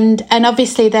 And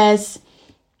obviously there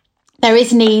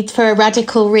is need for a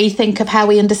radical rethink of how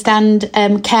we understand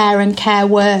care and care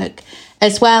work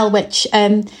as well, which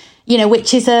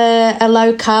is a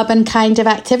low carbon kind of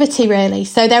activity, really.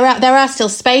 So there are still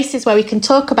spaces where we can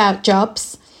talk about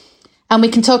jobs. And we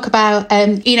can talk about,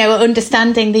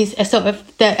 understanding these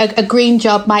a green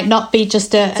job might not be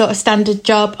just a sort of standard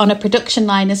job on a production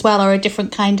line as well, or a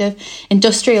different kind of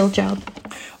industrial job.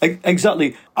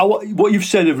 Exactly. What you've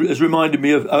said has reminded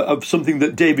me of something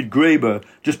that David Graeber,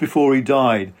 just before he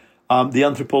died, the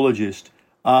anthropologist,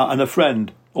 and a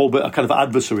friend, albeit a kind of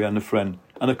adversary and a friend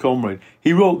and a comrade,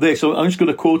 he wrote this. So I'm just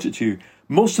going to quote it to you.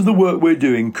 Most of the work we're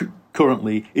doing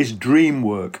currently is dream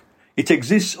work. It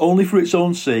exists only for its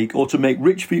own sake, or to make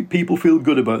rich people feel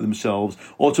good about themselves,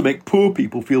 or to make poor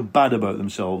people feel bad about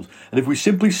themselves. And if we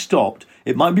simply stopped,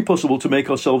 it might be possible to make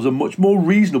ourselves a much more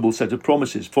reasonable set of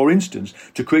promises. For instance,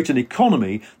 to create an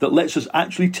economy that lets us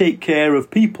actually take care of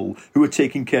people who are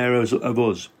taking care of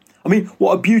us. I mean,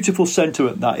 what a beautiful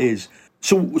sentiment that is.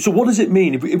 So what does it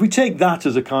mean? If we take that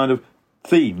as a kind of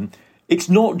theme, it's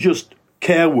not just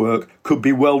care work could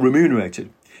be well remunerated.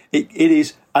 It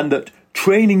is, and that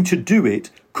training to do it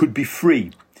could be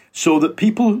free, so that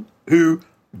people who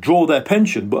draw their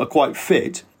pension but are quite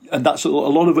fit, and that's a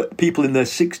lot of people in their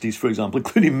 60s, for example,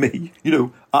 including me. You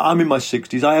know, I'm in my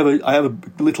 60s. I have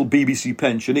a little BBC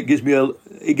pension. It gives me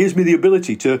the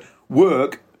ability to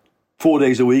work 4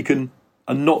 days a week and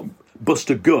not bust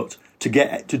a gut to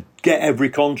get every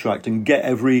contract and get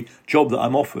every job that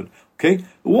I'm offered. Okay,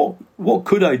 what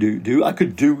could I do? I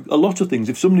could do a lot of things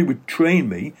if somebody would train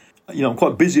me. You know, I'm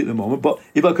quite busy at the moment, but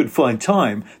if I could find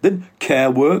time, then care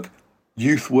work,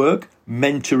 youth work,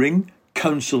 mentoring,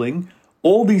 counselling,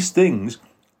 all these things.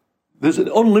 There's an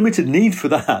unlimited need for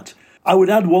that. I would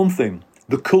add one thing,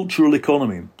 the cultural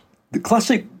economy. The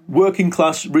classic working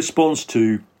class response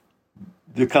to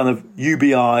the kind of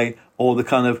UBI or the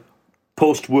kind of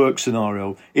post-work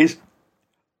scenario is,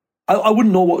 I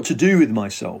wouldn't know what to do with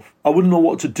myself. I wouldn't know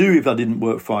what to do if I didn't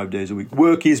work 5 days a week.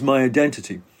 Work is my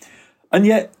identity. And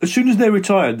yet, as soon as they're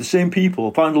retired, the same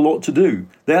people find a lot to do.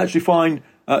 They actually find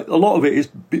a lot of it is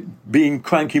being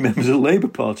cranky members of the Labour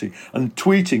Party and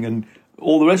tweeting and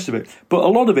all the rest of it. But a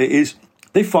lot of it is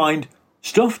they find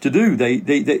stuff to do. They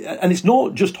and it's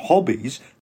not just hobbies.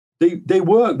 They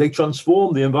work. They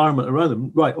transform the environment around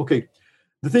them. Right. Okay.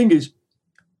 The thing is,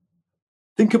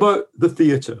 think about the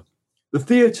theatre. The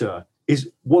theatre is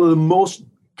one of the most,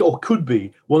 or could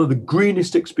be, one of the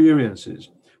greenest experiences,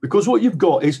 because what you've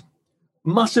got is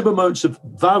massive amounts of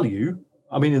value.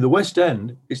 I mean, in the West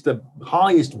End, it's the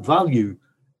highest value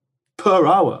per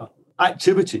hour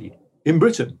activity in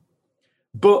Britain.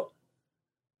 But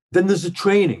then there's the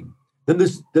training, then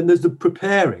there's the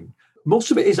preparing.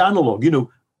 Most of it is analog, in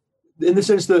the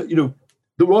sense that,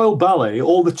 the Royal Ballet,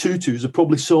 all the tutus are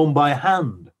probably sewn by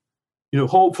hand.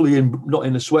 Hopefully not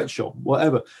in a sweatshop,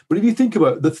 whatever. But if you think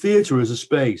about the theatre as a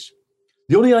space,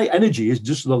 the only energy is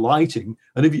just the lighting.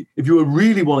 And if you were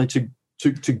really wanting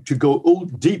to go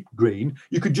deep green,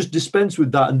 you could just dispense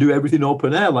with that and do everything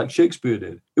open air like Shakespeare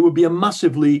did. It would be a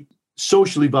massively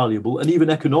socially valuable and even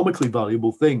economically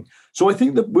valuable thing. So I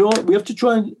think that we have to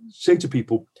try and say to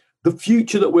people, the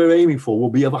future that we're aiming for will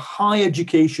be of a high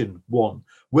education one,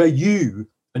 where you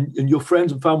and your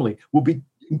friends and family will be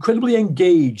incredibly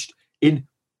engaged in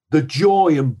the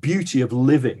joy and beauty of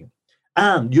living.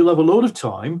 And you'll have a load of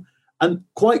time, and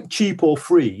quite cheap or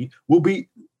free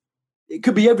it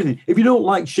could be everything. If you don't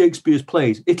like Shakespeare's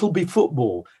plays, it'll be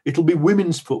football. It'll be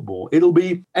women's football. It'll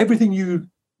be everything you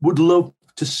would love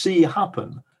to see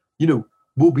happen,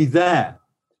 will be there.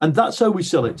 And that's how we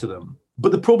sell it to them.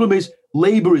 But the problem is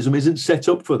Labourism isn't set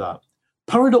up for that.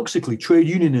 Paradoxically, trade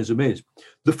unionism is.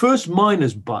 The first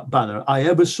miners' banner I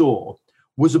ever saw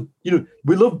was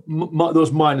we love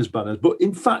those miners' banners, but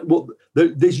in fact,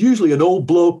 there's usually an old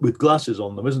bloke with glasses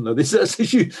on them, isn't there?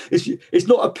 It's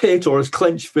not a pit or a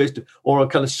clenched fist or a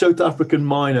kind of South African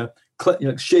miner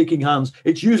shaking hands.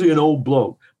 It's usually an old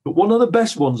bloke. But one of the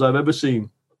best ones I've ever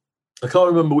seen, I can't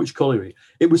remember which colliery,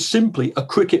 it was simply a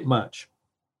cricket match.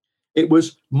 It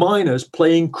was miners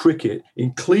playing cricket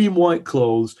in clean white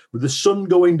clothes with the sun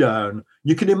going down.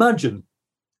 You can imagine,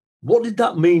 what did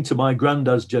that mean to my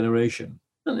granddad's generation?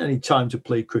 Not any time to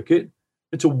play cricket,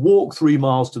 and to walk 3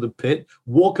 miles to the pit,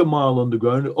 walk a mile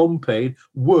underground, unpaid,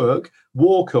 work,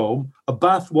 walk home, a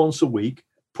bath once a week,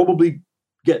 probably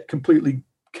get completely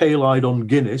kale-eyed on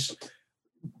Guinness,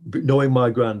 knowing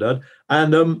my granddad.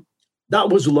 And that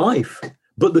was life.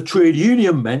 But the trade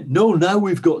union meant, no, now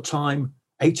we've got time,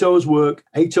 8 hours work,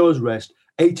 8 hours rest,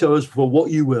 8 hours for what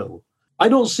you will. I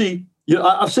don't see...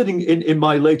 I've said in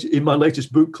my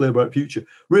latest book, Clear Bright Future,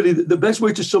 really the best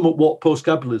way to sum up what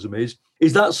post-capitalism is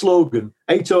that slogan,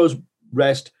 8 hours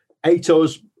rest, 8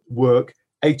 hours work,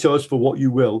 8 hours for what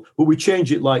you will. But we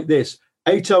change it like this: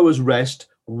 8 hours rest,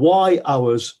 Y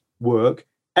hours work,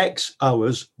 X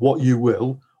hours what you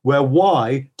will, where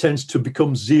Y tends to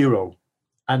become 0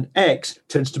 and X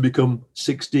tends to become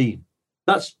 16.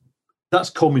 That's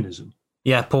communism.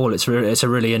 Yeah, Paul, it's a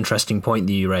really interesting point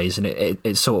that you raise, and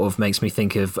it sort of makes me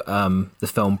think of the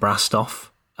film Brastoff,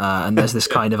 and there's this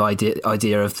kind of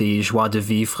idea of the joie de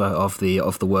vivre of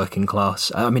the working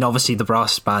class. I mean, obviously the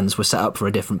brass bands were set up for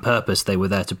a different purpose. They were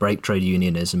there to break trade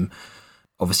unionism,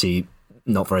 obviously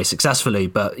not very successfully,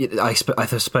 but I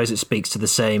suppose it speaks to the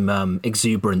same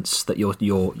exuberance that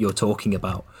you're talking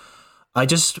about. I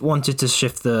just wanted to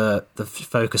shift the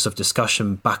focus of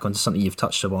discussion back onto something you've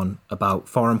touched upon about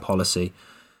foreign policy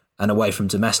and away from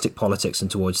domestic politics and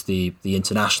towards the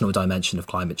international dimension of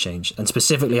climate change. And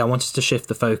specifically, I wanted to shift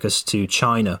the focus to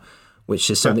China, which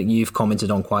is something you've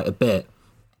commented on quite a bit.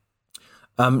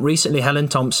 Recently, Helen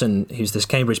Thompson, who's this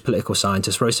Cambridge political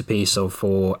scientist, wrote a piece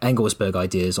for Engelsberg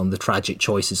Ideas on the tragic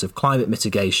choices of climate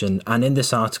mitigation. And in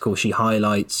this article, she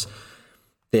highlights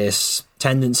this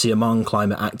tendency among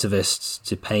climate activists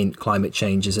to paint climate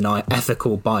change as an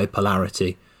ethical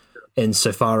bipolarity,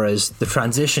 insofar as the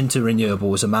transition to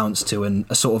renewables amounts to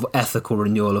a sort of ethical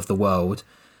renewal of the world,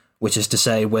 which is to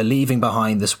say we're leaving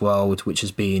behind this world which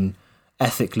has been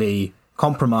ethically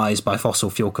compromised by fossil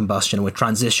fuel combustion, and we're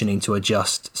transitioning to a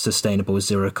just, sustainable,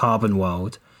 zero-carbon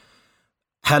world.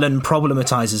 Helen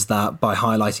problematizes that by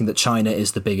highlighting that China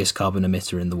is the biggest carbon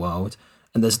emitter in the world,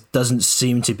 and there doesn't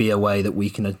seem to be a way that we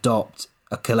can adopt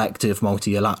a collective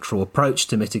multilateral approach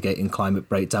to mitigating climate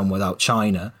breakdown without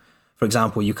China. For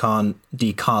example, you can't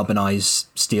decarbonize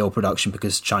steel production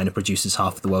because China produces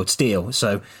half of the world's steel.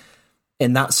 So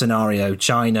in that scenario,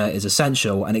 China is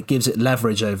essential, and it gives it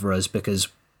leverage over us because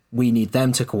we need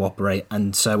them to cooperate.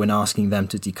 And so in asking them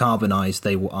to decarbonize,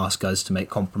 they will ask us to make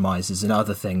compromises in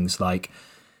other things like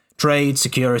trade,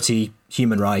 security,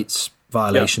 human rights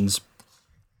violations. Yeah.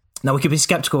 Now, we could be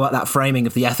skeptical about that framing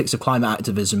of the ethics of climate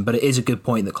activism, but it is a good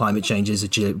point that climate change is a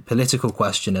geopolitical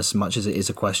question as much as it is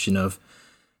a question of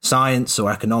science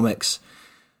or economics.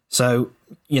 So,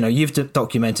 you've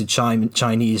documented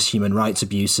Chinese human rights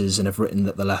abuses and have written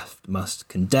that the left must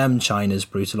condemn China's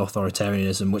brutal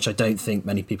authoritarianism, which I don't think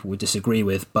many people would disagree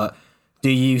with. But do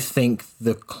you think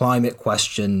the climate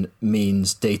question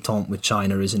means détente with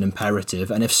China is an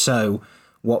imperative? And if so,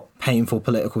 what painful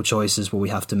political choices will we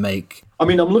have to make? I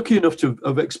mean, I'm lucky enough to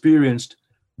have experienced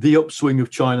the upswing of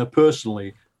China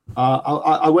personally.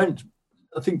 I went,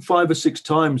 I think, 5 or 6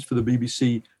 times for the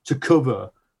BBC to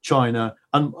cover China,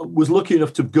 and was lucky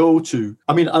enough to go to,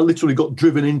 I literally got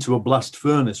driven into a blast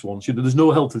furnace once. There's no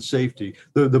health and safety.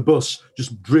 The bus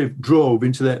just drove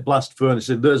into that blast furnace.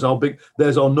 And there's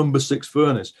our number 6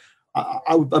 furnace.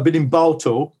 I've been in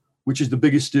Baotou, which is the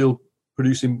biggest steel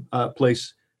producing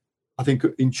place, I think,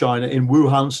 in China, in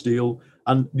Wuhan Steel.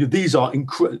 And these are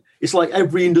incredible. It's like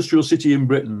every industrial city in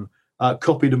Britain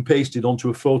copied and pasted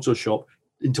onto a Photoshop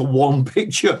into one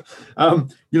picture.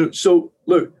 So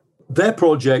look, their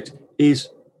project is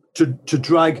to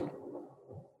drag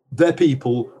their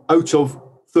people out of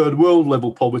third world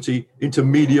level poverty into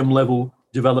medium level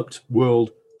developed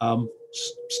world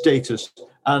status.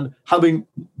 And having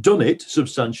done it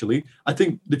substantially, I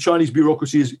think the Chinese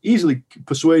bureaucracy is easily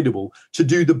persuadable to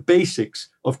do the basics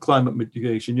of climate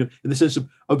mitigation, in the sense of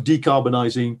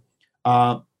decarbonizing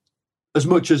as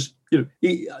much as,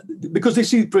 because they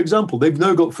see, for example, they've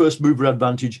now got first mover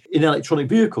advantage in electronic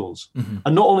vehicles. Mm-hmm.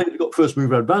 And not only have they got first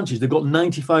mover advantage, they've got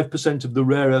 95% of the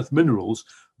rare earth minerals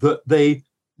that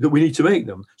we need to make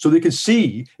them. So they can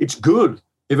see it's good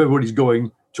if everybody's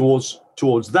going towards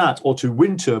that, or to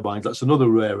wind turbines. That's another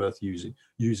rare earth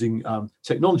using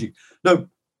technology. Now,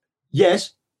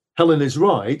 yes, Helen is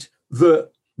right that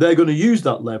they're going to use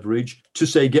that leverage to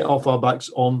say, get off our backs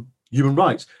on human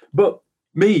rights. But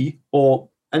me or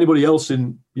anybody else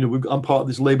I'm part of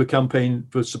this Labour campaign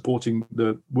for supporting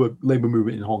the Labour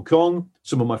movement in Hong Kong.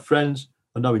 Some of my friends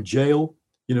are now in jail,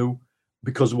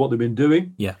 because of what they've been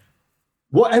doing. Yeah.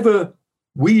 Whatever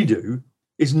we do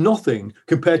is nothing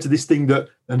compared to this thing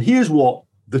and here's what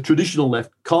the traditional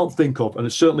left can't think of, and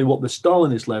it's certainly what the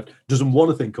Stalinist left doesn't want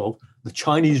to think of. The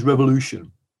Chinese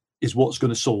Revolution is what's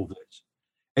going to solve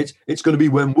this. It's going to be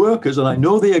when workers, and I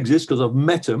know they exist because I've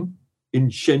met them in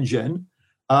Shenzhen.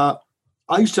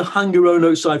 I used to hang around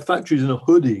outside factories in a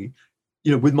hoodie,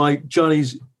 with my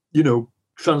Chinese,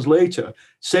 translator,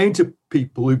 saying to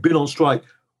people who've been on strike,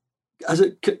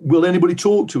 will anybody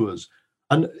talk to us?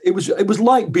 And it was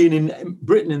like being in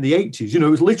Britain in the 80s. It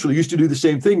was literally used to do the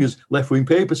same thing as left-wing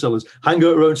paper sellers, hang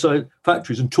out outside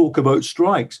factories and talk about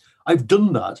strikes. I've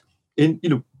done that in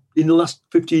the last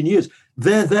 15 years.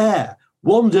 They're there.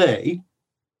 One day,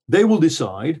 they will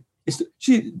decide. It's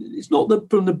not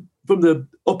from the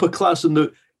upper class and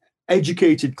the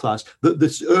educated class that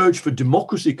this urge for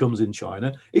democracy comes in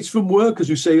China. It's from workers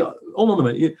who say, hold on a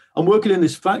minute, I'm working in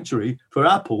this factory for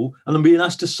Apple and I'm being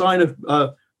asked to sign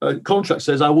a contract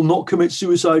says I will not commit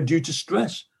suicide due to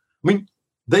stress.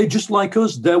 They're just like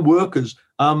us. They're workers.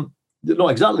 They're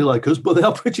not exactly like us, but they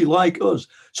are pretty like us.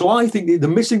 So I think the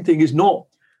missing thing is not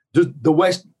the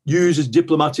West uses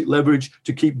diplomatic leverage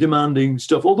to keep demanding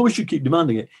stuff, although we should keep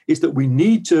demanding it. It's that we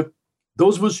need to,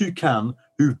 those of us who can,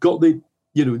 who've got the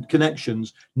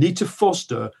connections, need to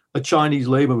foster a Chinese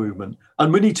labor movement.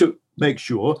 And we need to make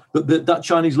sure that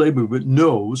Chinese labor movement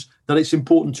knows that it's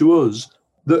important to us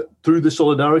that through the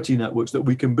solidarity networks that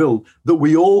we can build, that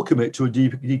we all commit to a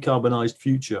decarbonized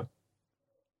future.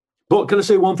 But can I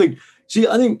say one thing? See,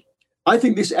 I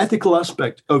think this ethical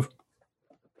aspect of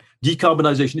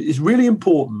decarbonization is really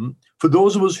important for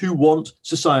those of us who want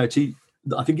society,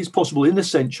 I think it's possible within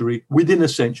a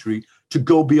century, to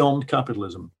go beyond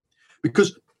capitalism.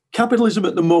 Because capitalism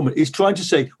at the moment is trying to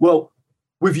say, well,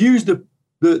 we've used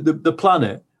the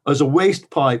planet as a waste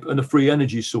pipe and a free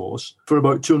energy source for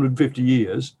about 250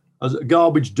 years, as a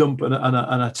garbage dump and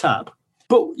a tap.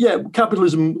 But yeah,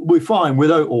 capitalism, we're fine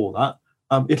without all that.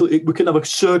 We can have a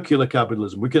circular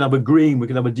capitalism. We can have a green, we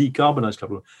can have a decarbonized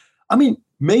capitalism.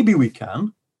 Maybe we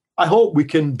can. I hope we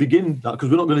can begin that, because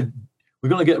we're going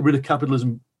to get rid of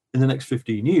capitalism in the next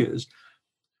 15 years.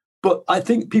 But I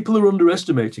think people are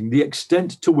underestimating the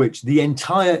extent to which the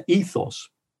entire ethos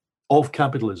of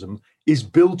capitalism is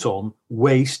built on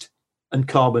waste and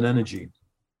carbon energy.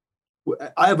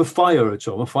 I have a fire at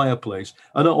home, a fireplace,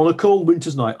 and on a cold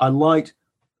winter's night, I light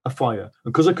a fire.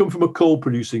 And because I come from a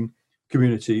coal-producing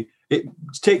community, it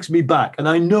takes me back. And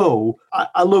I know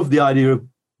I love the idea of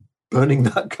burning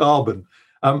that carbon,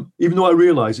 even though I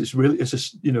realise it's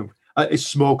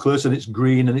smokeless and it's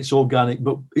green and it's organic,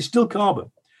 but it's still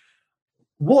carbon.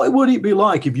 What would it be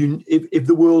like if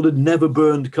the world had never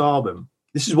burned carbon?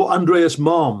 This is what Andreas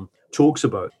Malm talks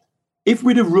about. If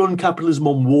we'd have run capitalism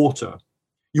on water,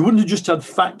 you wouldn't have just had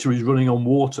factories running on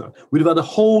water. We'd have had a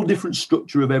whole different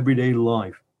structure of everyday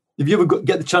life. If you ever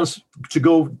get the chance to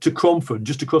go to Cromford,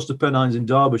 just across the Pennines in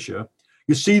Derbyshire,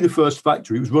 you see the first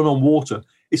factory. It was run on water.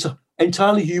 It's an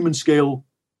entirely human scale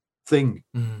thing.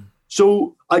 Mm.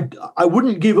 So I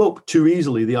wouldn't give up too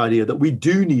easily the idea that we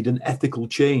do need an ethical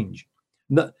change.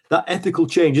 That ethical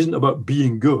change isn't about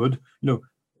being good,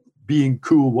 being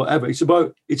cool, whatever. It's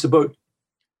about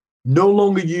no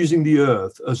longer using the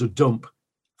earth as a dump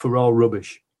for our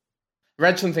rubbish. I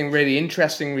read something really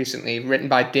interesting recently, written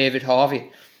by David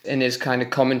Harvey, in his kind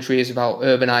of commentaries about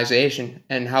urbanization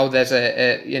and how there's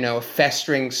a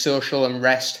festering social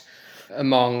unrest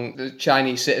among the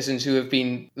Chinese citizens who have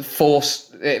been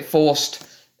forced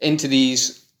into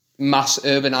these mass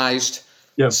urbanized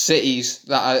cities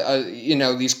that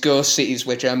are these ghost cities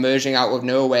which are emerging out of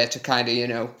nowhere to kind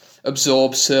of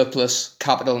absorb surplus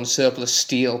capital and surplus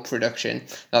steel production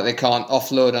that they can't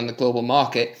offload on the global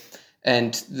market,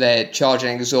 and they're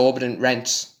charging exorbitant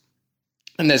rents.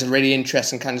 And there's a really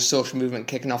interesting kind of social movement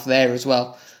kicking off there as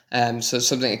well. So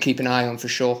something to keep an eye on for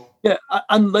sure. Yeah,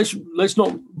 and let's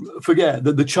not forget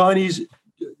that the Chinese,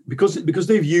 because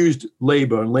they've used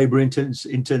labor and labor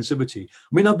intensivity.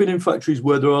 I mean, I've been in factories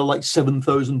where there are like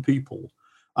 7,000 people,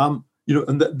 and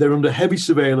they're under heavy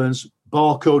surveillance,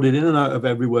 barcoded in and out of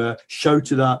everywhere,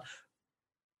 shouted at.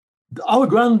 Our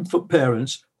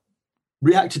grandparents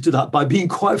reacted to that by being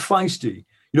quite feisty.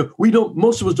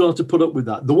 Most of us don't have to put up with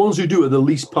that. The ones who do are the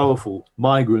least powerful,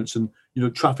 migrants and,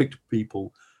 trafficked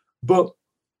people. But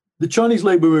the Chinese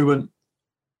labor movement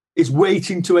is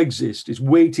waiting to exist. It's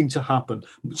waiting to happen.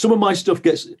 Some of my stuff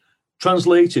gets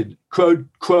translated,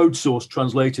 crowdsourced,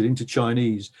 translated into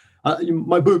Chinese.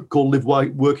 My book called Live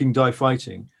Working, Die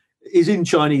Fighting is in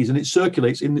Chinese, and it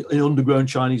circulates in the underground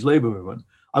Chinese labor movement.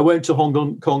 I went to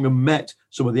Hong Kong and met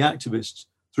some of the activists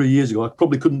 3 years ago. I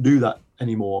probably couldn't do that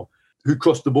anymore, who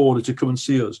crossed the border to come and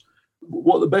see us.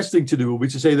 What the best thing to do would be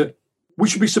to say that we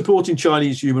should be supporting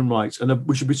Chinese human rights, and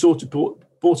we should be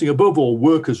supporting above all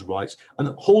workers' rights, and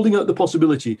holding out the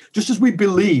possibility, just as I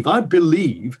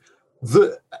believe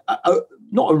that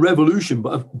not a revolution,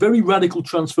 but a very radical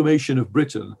transformation of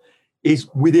Britain is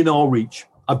within our reach.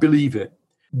 I believe it.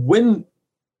 When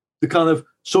the kind of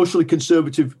socially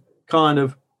conservative kind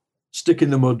of stick in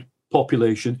the mud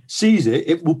population sees it,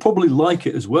 it will probably like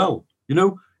it as well.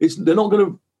 They're not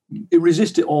going to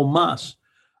resist it en masse.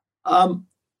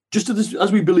 Just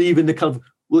as we believe in the kind of,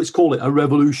 let's call it a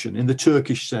revolution in the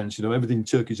Turkish sense, everything in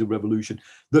Turkey is a revolution.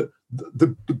 The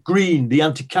green, the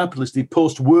anti-capitalist, the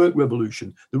post-work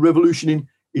revolution, the revolution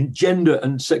in gender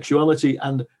and sexuality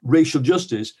and racial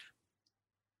justice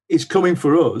is coming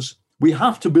for us. We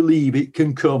have to believe it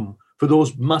can come for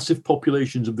those massive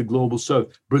populations of the global south,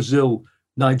 Brazil,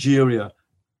 Nigeria,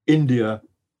 India,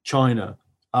 China,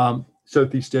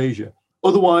 Southeast Asia.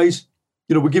 Otherwise,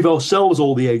 we give ourselves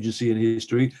all the agency in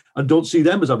history and don't see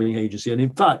them as having agency. And in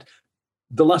fact,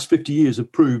 the last 50 years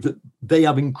have proved that they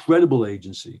have incredible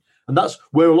agency. And that's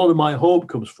where a lot of my hope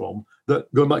comes from,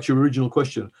 that going back to your original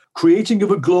question, creating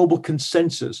of a global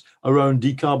consensus around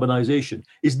decarbonisation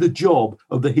is the job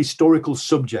of the historical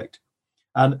subject.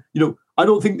 And, I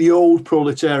don't think the old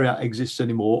proletariat exists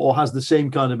anymore or has the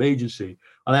same kind of agency.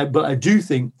 But I do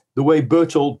think the way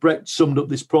Bertolt Brecht summed up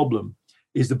this problem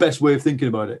is the best way of thinking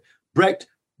about it. Brecht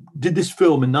did this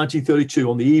film in 1932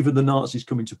 on the eve of the Nazis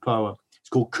coming to power. It's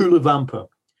called Kula Vampa.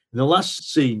 In the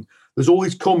last scene, there's all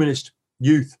these communist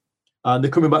youth, and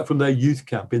they're coming back from their youth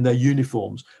camp in their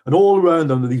uniforms. And all around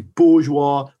them are these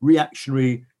bourgeois,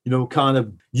 reactionary, kind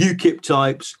of UKIP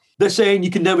types. They're saying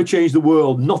you can never change the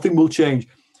world. Nothing will change.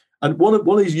 And one of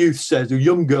these youth says, a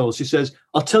young girl, she says,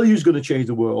 I'll tell you who's going to change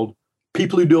the world.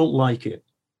 People who don't like it.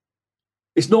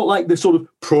 It's not like the sort of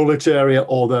proletariat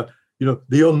or the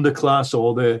underclass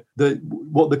or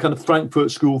what the kind of Frankfurt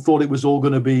School thought it was all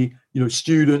going to be,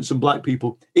 students and black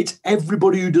people. It's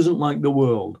everybody who doesn't like the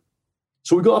world.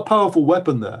 So we've got a powerful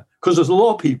weapon there, because there's a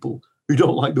lot of people who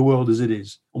don't like the world as it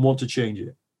is and want to change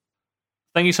it.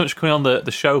 Thank you so much for coming on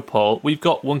the show, Paul. We've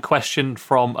got one question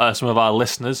from some of our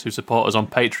listeners who support us on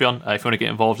Patreon. If you want to get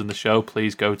involved in the show,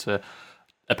 please go to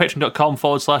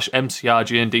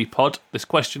patreon.com/MCRGNDpod. This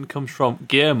question comes from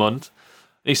Gearmund.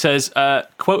 He says,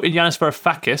 quoting Yanis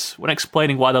Varoufakis, when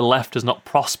explaining why the left has not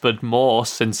prospered more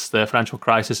since the financial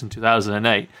crisis in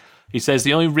 2008, he says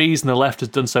the only reason the left has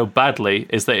done so badly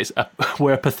is that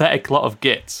we're a pathetic lot of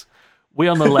gits. We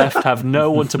on the left have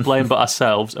no one to blame but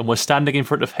ourselves, and we're standing in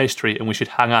front of history, and we should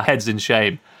hang our heads in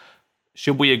shame.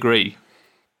 Should we agree?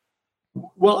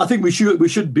 Well, I think we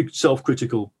should be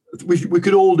self-critical. We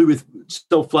could all do with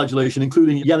self-flagellation,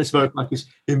 including Yanis Varoufakis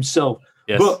himself.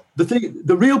 Yes. But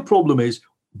the real problem is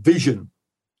vision.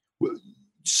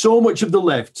 So much of the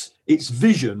left, its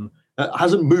vision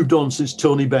hasn't moved on since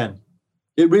Tony Benn.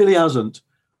 It really hasn't.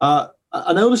 And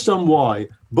I understand why.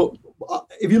 But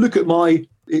if you look at my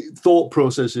thought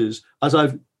processes, as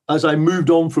I moved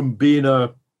on from being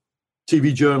a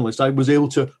TV journalist, I was able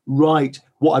to write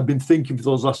what I've been thinking for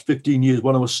those last 15 years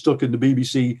when I was stuck in the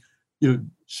BBC,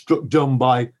 struck dumb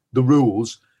by the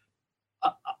rules.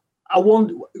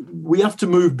 We have to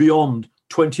move beyond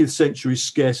 20th century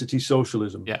scarcity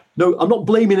socialism. Yeah. No, I'm not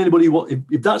blaming anybody.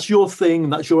 If that's your thing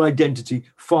and that's your identity,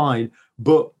 fine.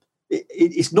 But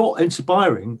it's not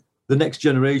inspiring the next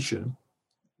generation.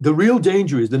 The real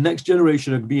danger is the next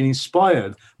generation are being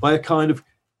inspired by a kind of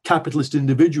capitalist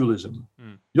individualism.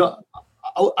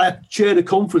 I chaired a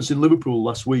conference in Liverpool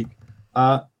last week,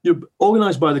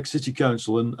 organised by the City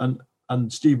Council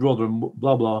and Steve Rotherham,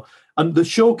 blah, blah. And the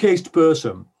showcased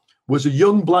person was a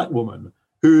young black woman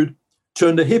who'd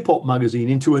turned a hip-hop magazine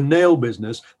into a nail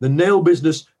business. The nail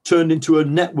business turned into a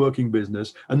networking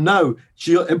business. And now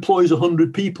she employs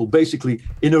 100 people, basically,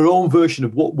 in her own version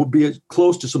of what would be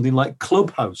close to something like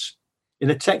Clubhouse in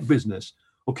a tech business.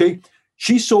 Okay?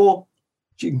 She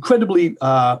incredibly,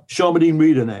 Sharmadine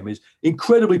Reid, her name is,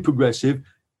 incredibly progressive,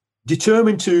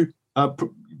 determined to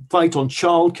fight on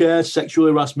childcare, sexual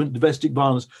harassment, domestic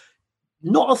violence.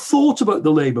 Not a thought about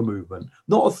the labour movement,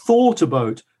 not a thought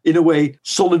about, in a way,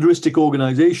 solidaristic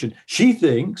organisation. She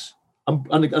thinks,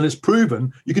 and has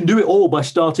proven, you can do it all by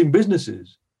starting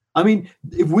businesses. I mean,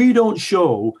 if we don't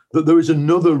show that there is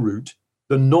another route,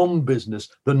 the non-business,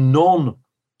 the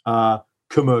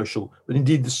non-commercial, but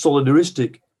indeed the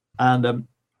solidaristic and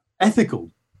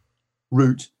ethical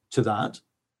route to that,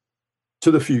 to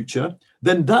the future,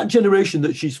 then that generation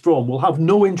that she's from will have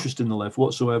no interest in the left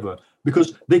whatsoever,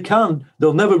 because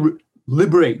they'll never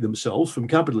liberate themselves from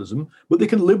capitalism, but they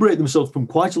can liberate themselves from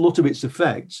quite a lot of its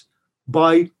effects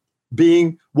by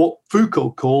being what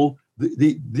Foucault called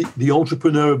the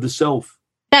entrepreneur of the self.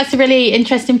 That's a really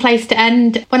interesting place to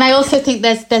end. When I also think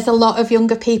there's a lot of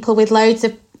younger people with loads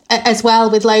of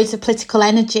political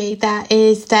energy that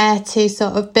is there to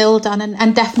sort of build on,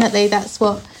 and definitely that's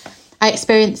what I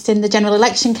experienced in the general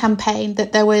election campaign,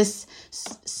 that there was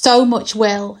so much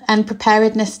will and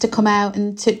preparedness to come out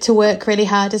and to work really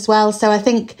hard as well. So I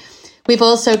think we've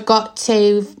also got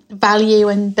to value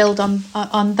and build on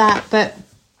that. But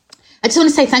I just want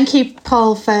to say thank you,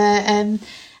 Paul, for answering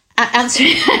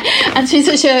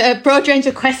such a broad range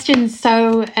of questions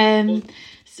so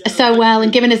well,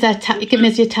 and giving us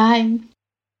your time.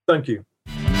 Thank you.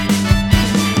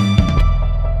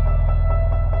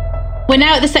 We're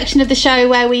now at the section of the show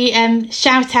where we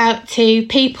shout out to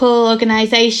people,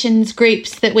 organisations,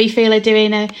 groups that we feel are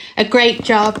doing a great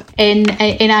job in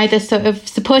either sort of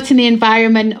supporting the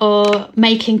environment or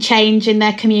making change in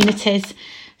their communities.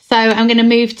 So I'm going to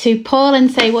move to Paul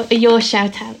and say, what are your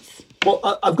shout outs?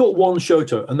 Well, I've got one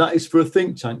shout out, and that is for a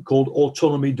think tank called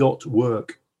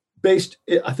Autonomy.work, based,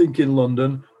 I think, in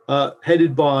London,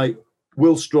 headed by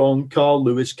Will Strong, Carl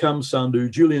Lewis, Cam Sandhu,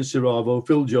 Julian Siravo,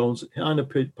 Phil Jones, Aina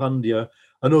Pandya,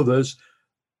 and others.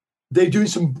 They're doing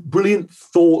some brilliant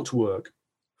thought work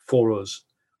for us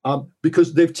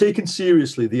because they've taken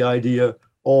seriously the idea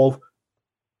of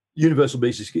universal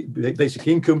basic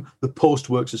income, the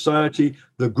post-work society,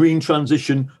 the green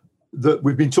transition that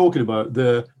we've been talking about,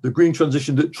 the green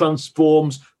transition that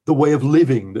transforms the way of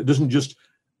living, that doesn't just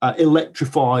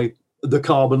electrify the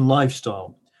carbon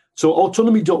lifestyle. So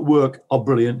Autonomy.work are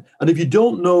brilliant. And if you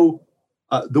don't know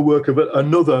the work of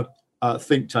another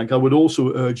think tank, I would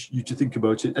also urge you to think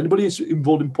about it. Anybody who's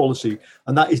involved in policy,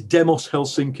 and that is Demos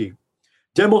Helsinki.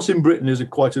 Demos in Britain is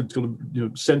quite a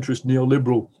centrist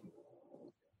neoliberal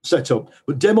setup,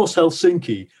 but Demos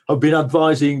Helsinki have been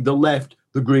advising the left,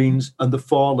 the Greens, and the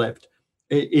far left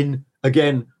in,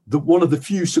 again, one of the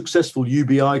few successful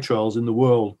UBI trials in the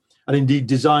world, and indeed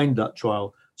designed that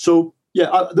trial. So,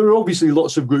 yeah, there are obviously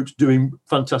lots of groups doing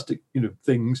fantastic,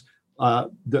 things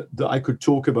that I could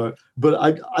talk about. But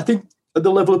I think at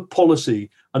the level of policy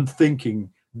and thinking,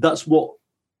 that's what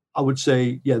I would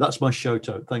say. Yeah, that's my shout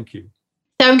out. Thank you.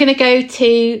 So I'm going to go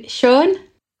to Sean.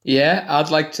 Yeah,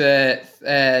 I'd like to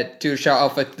do a shout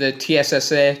out for the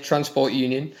TSSA Transport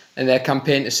Union and their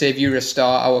campaign to save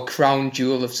Eurostar, our crown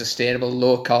jewel of sustainable,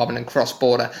 low carbon and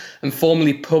cross-border and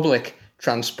formerly public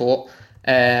transport.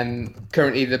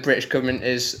 Currently, the British government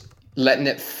is letting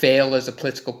it fail as a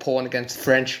political pawn against the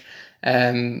French,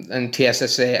 and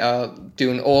TSSA are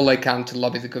doing all they can to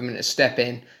lobby the government to step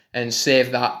in and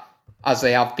save that, as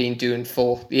they have been doing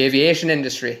for the aviation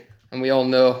industry. And we all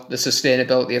know the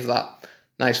sustainability of that.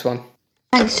 Nice one.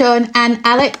 Thanks, Sean. And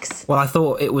Alex? Well, I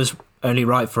thought it was only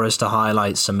right for us to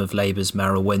highlight some of Labour's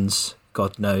mayoral wins.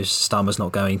 God knows Starmer's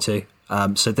not going to.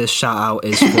 So this shout out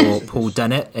is for Paul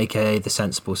Dennett, aka the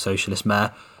sensible socialist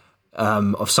mayor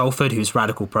of Salford, whose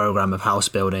radical programme of house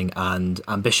building and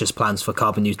ambitious plans for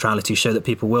carbon neutrality show that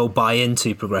people will buy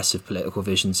into progressive political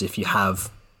visions if you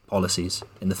have policies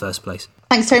in the first place.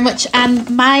 Thanks very much. And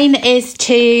mine is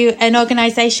to an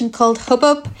organisation called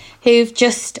Hubbub, who've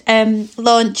just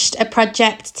launched a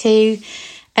project to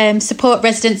support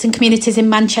residents and communities in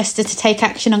Manchester to take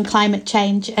action on climate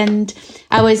change. And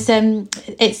I was,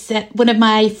 it's one of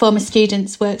my former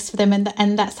students works for them,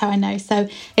 and that's how I know. So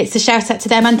it's a shout out to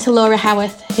them and to Laura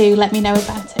Howarth, who let me know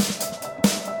about it.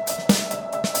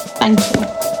 Thank you.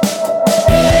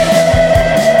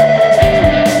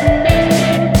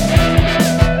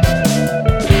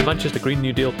 Manchester Green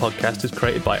New Deal podcast is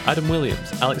created by Adam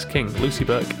Williams, Alex King, Lucy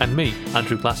Burke and me,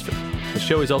 Andrew Glassford. The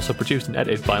show is also produced and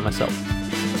edited by myself.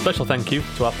 Special thank you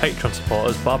to our Patreon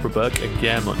supporters Barbara Burke and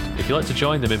Guillermont. If you'd like to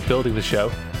join them in building the show,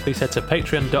 please head to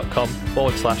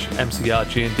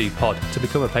patreon.com/MCRGND pod to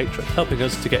become a patron, helping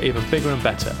us to get even bigger and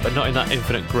better, but not in that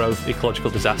infinite growth ecological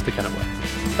disaster kind of way.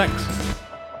 Thanks.